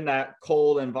playing in that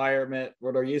cold environment,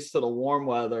 where they're used to the warm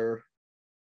weather.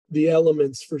 The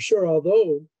elements for sure.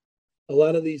 Although a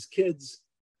lot of these kids,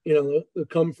 they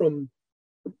come from,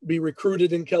 be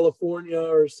recruited in California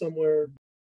or somewhere,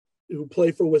 who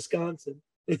play for Wisconsin,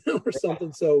 or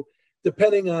something. So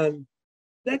depending on,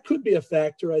 that could be a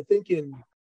factor. I think in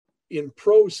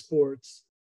pro sports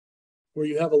where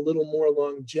you have a little more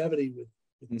longevity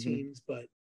with teams, but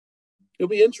it'll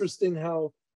be interesting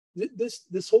how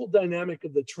this whole dynamic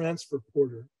of the transfer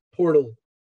portal,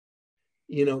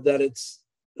 that it's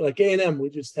like A&M, we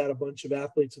just had a bunch of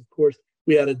athletes. Of course,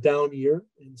 we had a down year.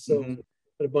 And so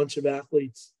a bunch of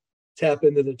athletes tap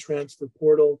into the transfer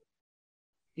portal.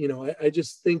 I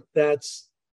just think that's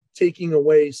taking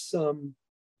away some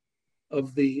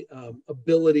of the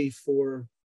ability from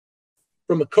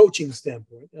a coaching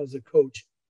standpoint. As a coach,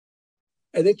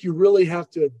 I think you really have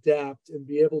to adapt and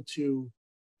be able to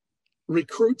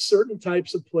recruit certain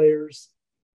types of players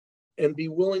and be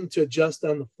willing to adjust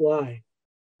on the fly,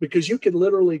 because you could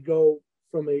literally go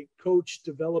from a coach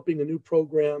developing a new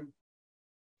program,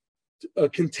 a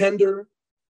contender,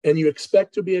 and you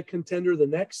expect to be a contender the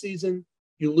next season.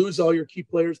 You lose all your key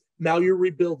players. Now you're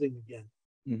rebuilding again.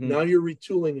 Now you're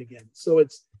retooling again. So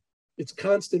it's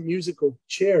constant musical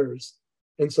chairs.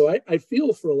 And so I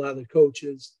feel for a lot of the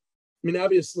coaches. I mean,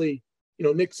 obviously,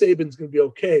 Nick Saban's going to be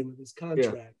okay with his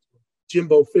contract. Yeah.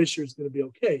 Jimbo Fisher's going to be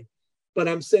okay. But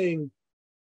I'm saying,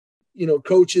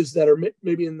 coaches that are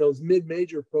maybe in those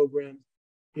mid-major programs,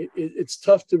 it's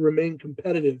tough to remain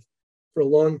competitive for a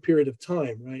long period of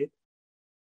time, right?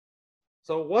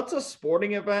 So what's a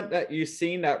sporting event that you've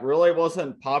seen that really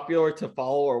wasn't popular to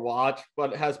follow or watch,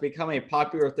 but has become a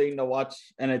popular thing to watch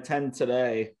and attend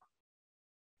today?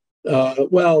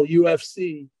 Well,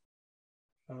 UFC.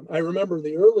 I remember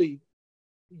the early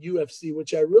UFC,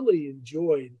 which I really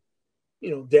enjoyed,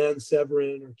 Dan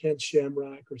Severn or Kent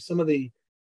Shamrock or some of the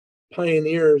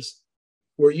pioneers,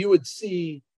 where you would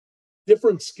see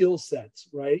different skill sets,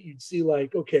 right? You'd see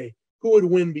like, okay, who would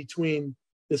win between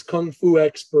this kung fu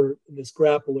expert and this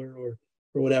grappler or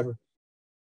whatever.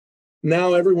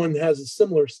 Now everyone has a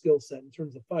similar skill set in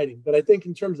terms of fighting. But I think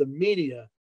in terms of media,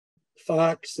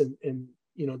 Fox and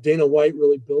Dana White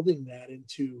really building that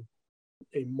into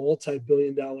a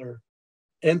multi-billion-dollar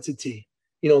entity.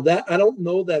 That I don't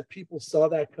know that people saw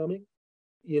that coming,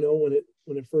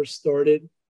 when it first started.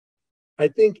 I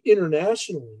think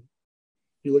internationally,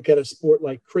 you look at a sport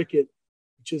like cricket,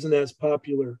 which isn't as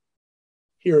popular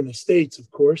here in the States, of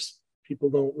course.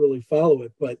 People don't really follow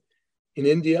it. But in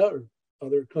India or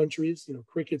other countries,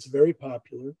 cricket's very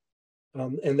popular.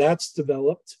 And that's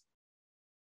developed.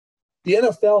 The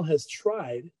NFL has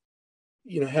tried,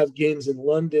 have games in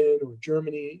London or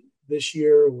Germany this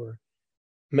year or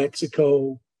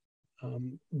Mexico.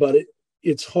 But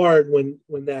it's hard when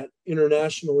that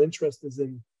international interest is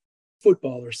in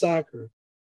football or soccer.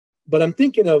 But I'm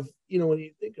thinking of, when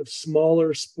you think of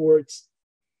smaller sports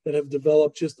that have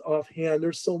developed just offhand,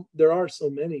 there are so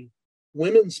many.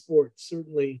 Women's sports,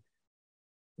 certainly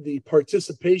the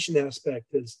participation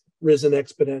aspect has risen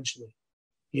exponentially,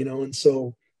 and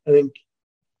so I think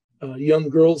young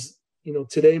girls,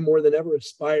 today more than ever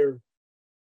aspire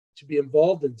to be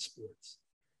involved in sports.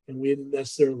 And we didn't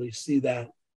necessarily see that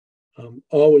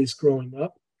always growing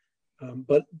up.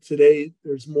 But today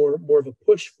there's more of a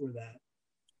push for that.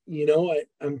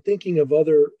 I'm thinking of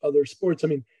other sports. I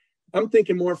mean, I'm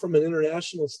thinking more from an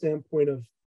international standpoint of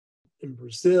in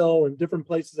Brazil and different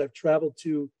places I've traveled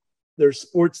to. There's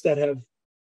sports that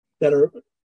are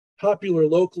popular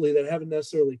locally that haven't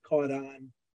necessarily caught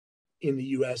on in the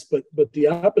US, but the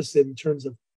opposite in terms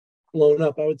of blown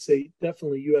up. I would say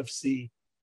definitely UFC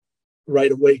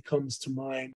right away comes to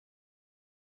mind.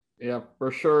 Yeah,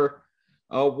 for sure.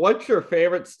 What's your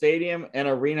favorite stadium and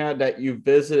arena that you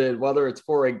visited, whether it's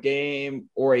for a game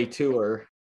or a tour?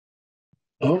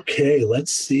 Okay,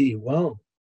 let's see. Well,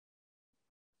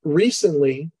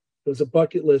 recently it was a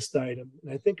bucket list item,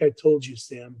 and I think I told you,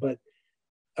 Sam, but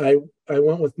I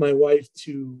went with my wife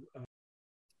to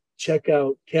check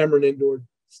out Cameron Indoor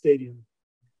Stadium,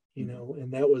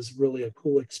 and that was really a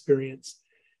cool experience.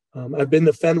 I've been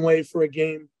to Fenway for a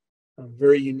game,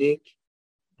 very unique.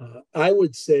 I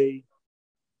would say,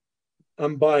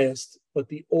 I'm biased, but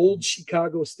the old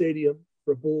Chicago Stadium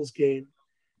for a Bulls game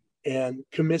and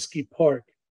Comiskey Park,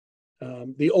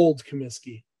 the old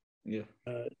Comiskey. Yeah.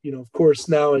 Of course,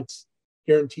 now it's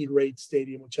Guaranteed Rate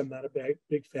Stadium, which I'm not a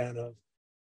big fan of.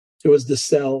 It was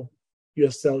the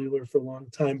U.S. Cellular for a long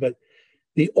time, but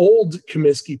the old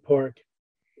Comiskey Park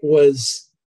was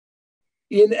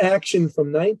in action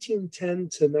from 1910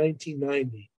 to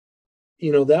 1990.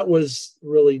 That was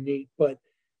really neat, but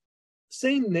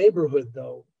same neighborhood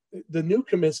though. The new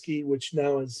Comiskey, which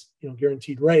now is,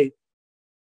 Guaranteed Rate,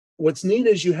 what's neat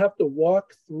is you have to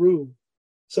walk through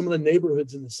some of the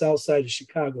neighborhoods in the south side of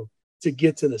Chicago to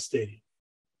get to the stadium.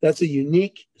 That's a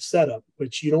unique setup,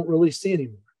 which you don't really see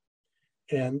anymore.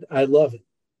 And I love it,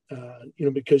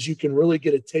 because you can really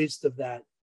get a taste of that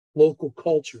local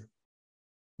culture.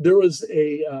 There was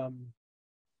a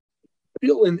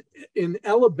field in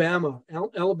Alabama,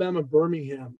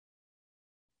 Birmingham,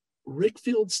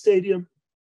 Rickfield Stadium.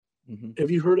 Mm-hmm.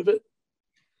 Have you heard of it?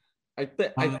 I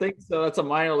think so. That's a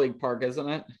minor league park, isn't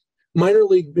it? Minor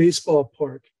league baseball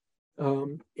park,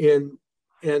 and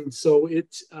so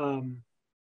it's and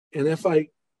if I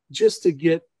just to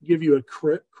give you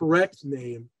a correct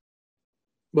name,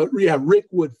 but yeah,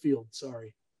 Rick Woodfield.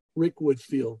 Sorry, Rick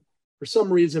Woodfield. For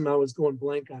some reason, I was going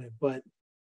blank on it, but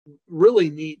really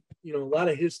neat. A lot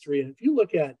of history, and if you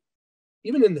look at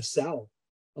even in the South,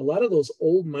 a lot of those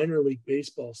old minor league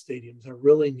baseball stadiums are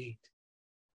really neat.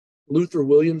 Luther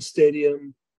Williams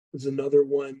Stadium is another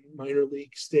one, minor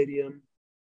league stadium.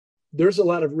 There's a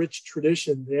lot of rich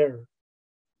tradition there.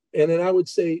 And then I would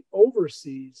say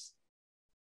overseas,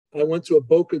 I went to a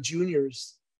Boca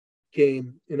Juniors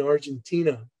game in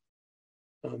Argentina,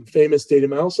 famous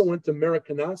stadium. I also went to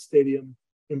Maracanã Stadium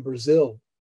in Brazil,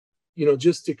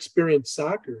 just to experience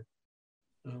soccer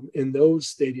in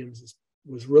those stadiums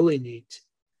was really neat.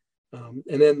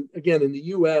 And then again, in the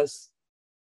U.S.,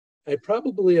 I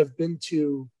probably have been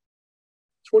to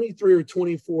 23 or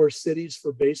 24 cities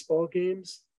for baseball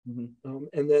games. Mm-hmm.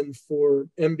 And then for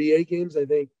NBA games, I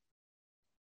think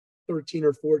 13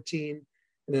 or 14.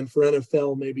 And then for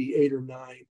NFL, maybe 8 or 9.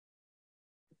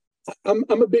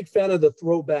 I'm a big fan of the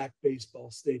throwback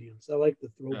baseball stadiums. I like the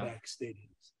throwback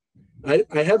stadiums.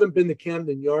 I haven't been to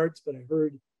Camden Yards, but I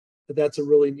heard that that's a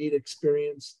really neat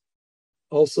experience.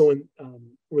 Also in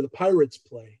where the Pirates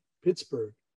play,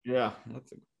 Pittsburgh. Yeah,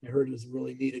 I heard it was a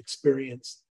really neat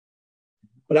experience.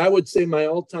 But I would say my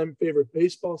all-time favorite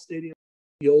baseball stadium,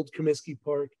 the old Comiskey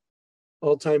Park.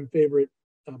 All-time favorite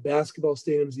basketball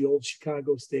stadium is the old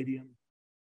Chicago Stadium.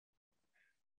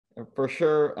 For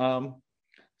sure.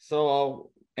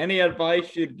 So any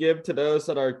advice you'd give to those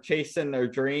that are chasing their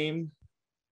dream?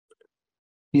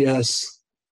 Yes.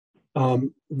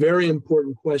 Very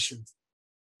important question.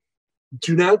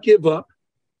 Do not give up.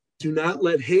 Do not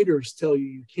let haters tell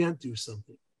you can't do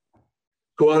something.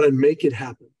 Go out and make it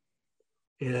happen.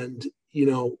 And,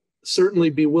 certainly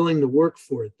be willing to work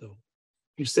for it, though.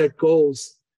 You set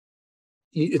goals.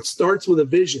 It starts with a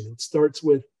vision. It starts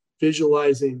with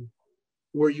visualizing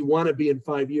where you want to be in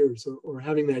 5 years or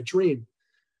having that dream.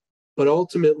 But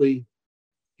ultimately,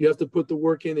 you have to put the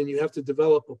work in and you have to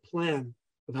develop a plan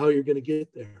of how you're going to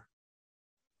get there.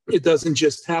 It doesn't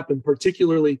just happen,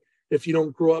 particularly if you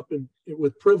don't grow up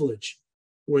with privilege,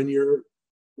 when you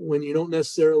don't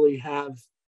necessarily have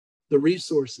the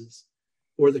resources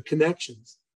or the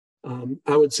connections.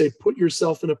 I would say put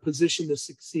yourself in a position to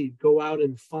succeed. Go out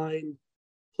and find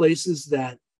places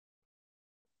that,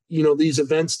 these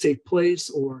events take place,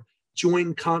 or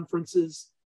join conferences,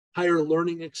 higher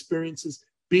learning experiences,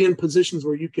 be in positions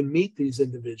where you can meet these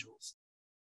individuals,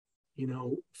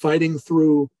 fighting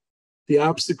through the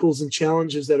obstacles and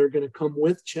challenges that are going to come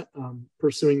with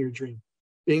pursuing your dream,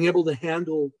 being able to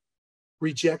handle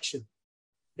rejection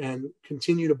and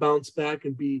continue to bounce back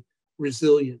and be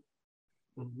resilient.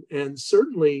 And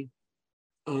certainly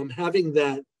having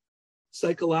that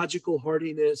psychological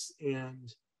hardiness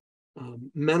and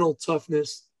mental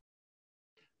toughness.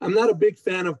 I'm not a big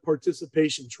fan of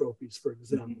participation trophies, for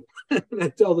example. And I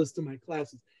tell this to my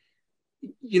classes.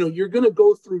 You're going to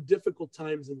go through difficult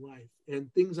times in life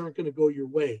and things aren't going to go your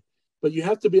way, but you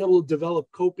have to be able to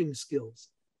develop coping skills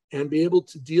and be able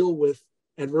to deal with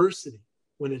adversity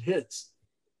when it hits.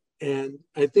 And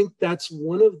I think that's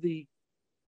one of the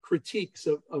critiques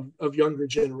of younger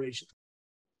generations.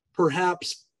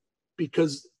 Perhaps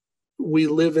because we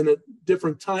live in a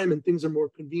different time and things are more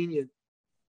convenient.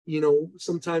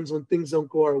 Sometimes when things don't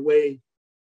go our way,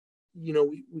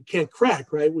 we can't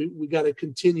crack, right? We got to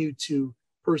continue to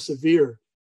persevere.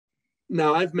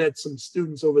 Now, I've met some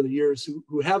students over the years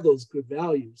who have those good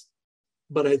values,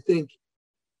 but I think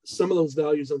some of those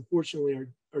values, unfortunately,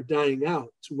 are dying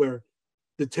out, to where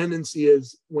the tendency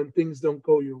is, when things don't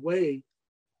go your way,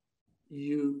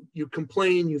 you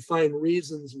complain, you find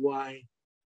reasons why,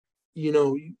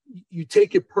 you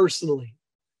take it personally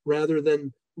rather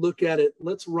than look at it.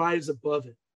 Let's rise above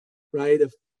it, right?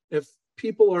 If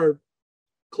people are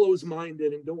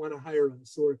closed-minded and don't want to hire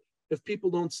us, or if people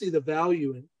don't see the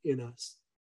value in us,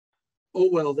 oh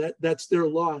well, that's their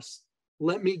loss.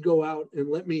 Let me go out and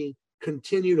let me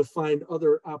continue to find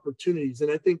other opportunities.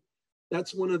 And I think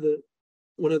that's one of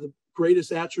the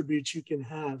greatest attributes you can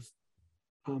have,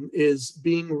 is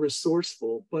being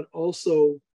resourceful, but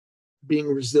also being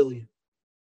resilient.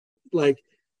 Like,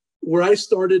 where I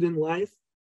started in life,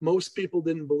 most people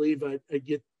didn't believe I'd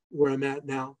get where I'm at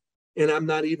now. And I'm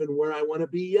not even where I want to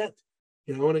be yet.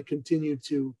 I want to continue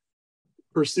to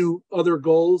pursue other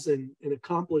goals and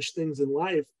accomplish things in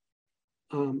life.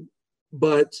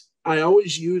 But I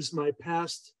always use my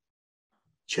past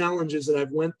challenges that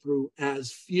I've went through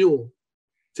as fuel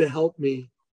to help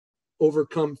me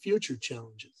overcome future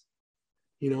challenges,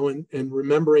 and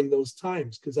remembering those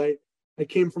times, because I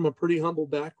came from a pretty humble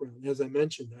background. As I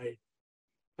mentioned,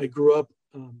 I grew up,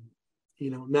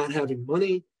 not having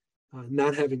money,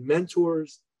 not having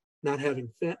mentors, not having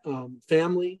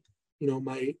family.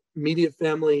 My immediate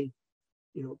family,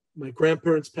 my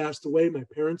grandparents passed away, my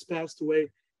parents passed away.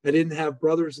 I didn't have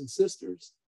brothers and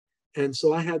sisters. And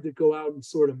so I had to go out and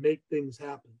sort of make things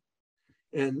happen.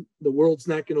 And the world's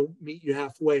not going to meet you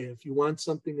halfway. If you want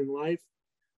something in life,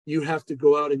 you have to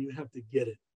go out and you have to get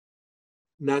it,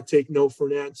 not take no for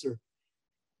an answer.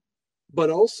 But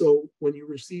also, when you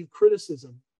receive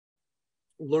criticism,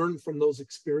 learn from those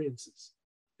experiences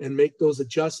and make those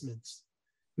adjustments.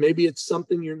 Maybe it's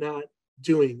something you're not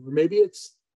doing, or maybe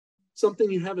it's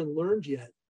something you haven't learned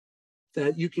yet,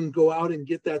 that you can go out and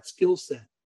get that skill set.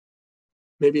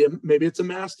 Maybe it's a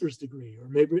master's degree, or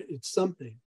maybe it's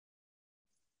something.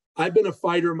 I've been a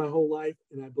fighter my whole life,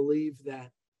 and I believe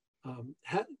that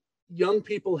young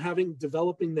people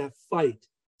developing that fight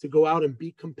to go out and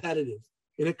be competitive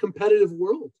in a competitive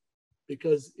world,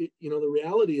 because the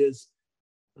reality is,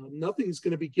 nothing's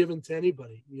going to be given to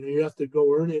anybody. You have to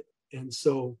go earn it. And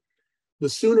so the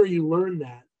sooner you learn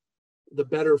that, the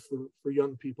better for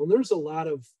young people. And there's a lot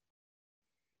of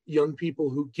young people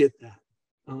who get that.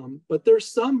 But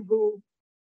there's some who,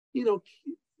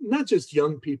 not just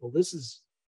young people, this is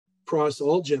across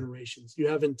all generations. You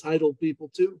have entitled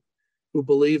people too, who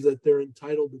believe that they're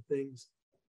entitled to things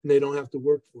and they don't have to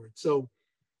work for it. So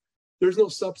there's no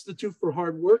substitute for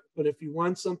hard work, but if you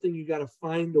want something, you got to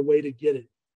find a way to get it.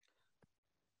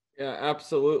 Yeah,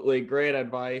 absolutely. Great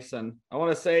advice. And I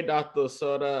want to say, Dr.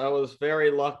 LaSota, I was very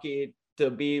lucky to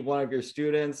be one of your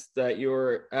students, that you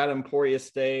were at Emporia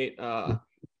State. I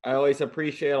always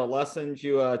appreciate the lessons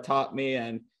you taught me,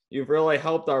 and you've really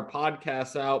helped our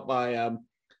podcast out by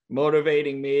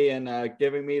motivating me and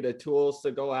giving me the tools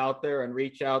to go out there and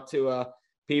reach out to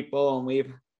people. And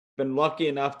we've been lucky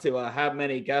enough to have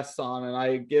many guests on, and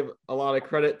I give a lot of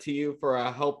credit to you for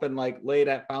helping lay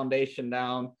that foundation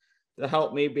down to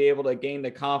help me be able to gain the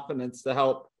confidence to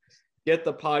help get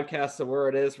the podcast to where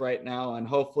it is right now, and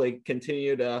hopefully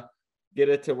continue to get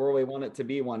it to where we want it to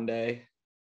be one day.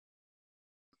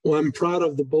 Well, I'm proud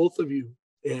of the both of you.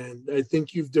 And I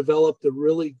think you've developed a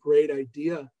really great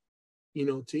idea,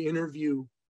 to interview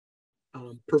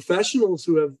professionals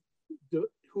who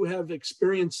have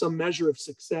experienced some measure of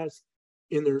success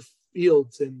in their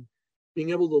fields, and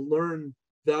being able to learn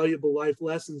valuable life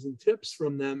lessons and tips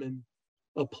from them and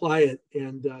apply it.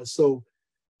 And so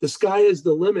the sky is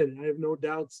the limit. I have no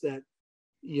doubts that,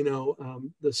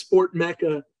 the Sport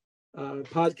Mecca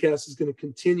podcast is going to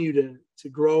continue to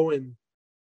grow and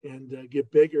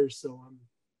get bigger. So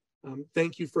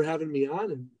thank you for having me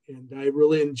on, and I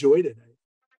really enjoyed it.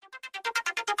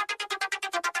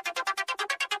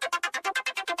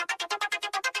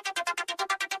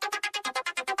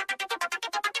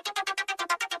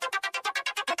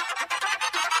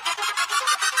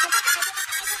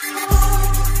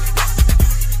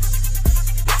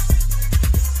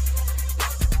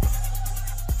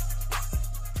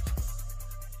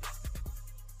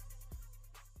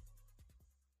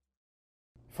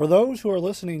 For those who are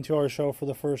listening to our show for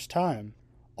the first time,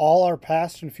 all our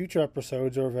past and future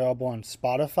episodes are available on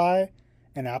Spotify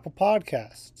and Apple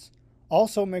Podcasts.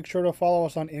 Also, make sure to follow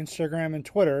us on Instagram and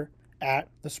Twitter at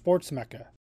The Sports Mecca.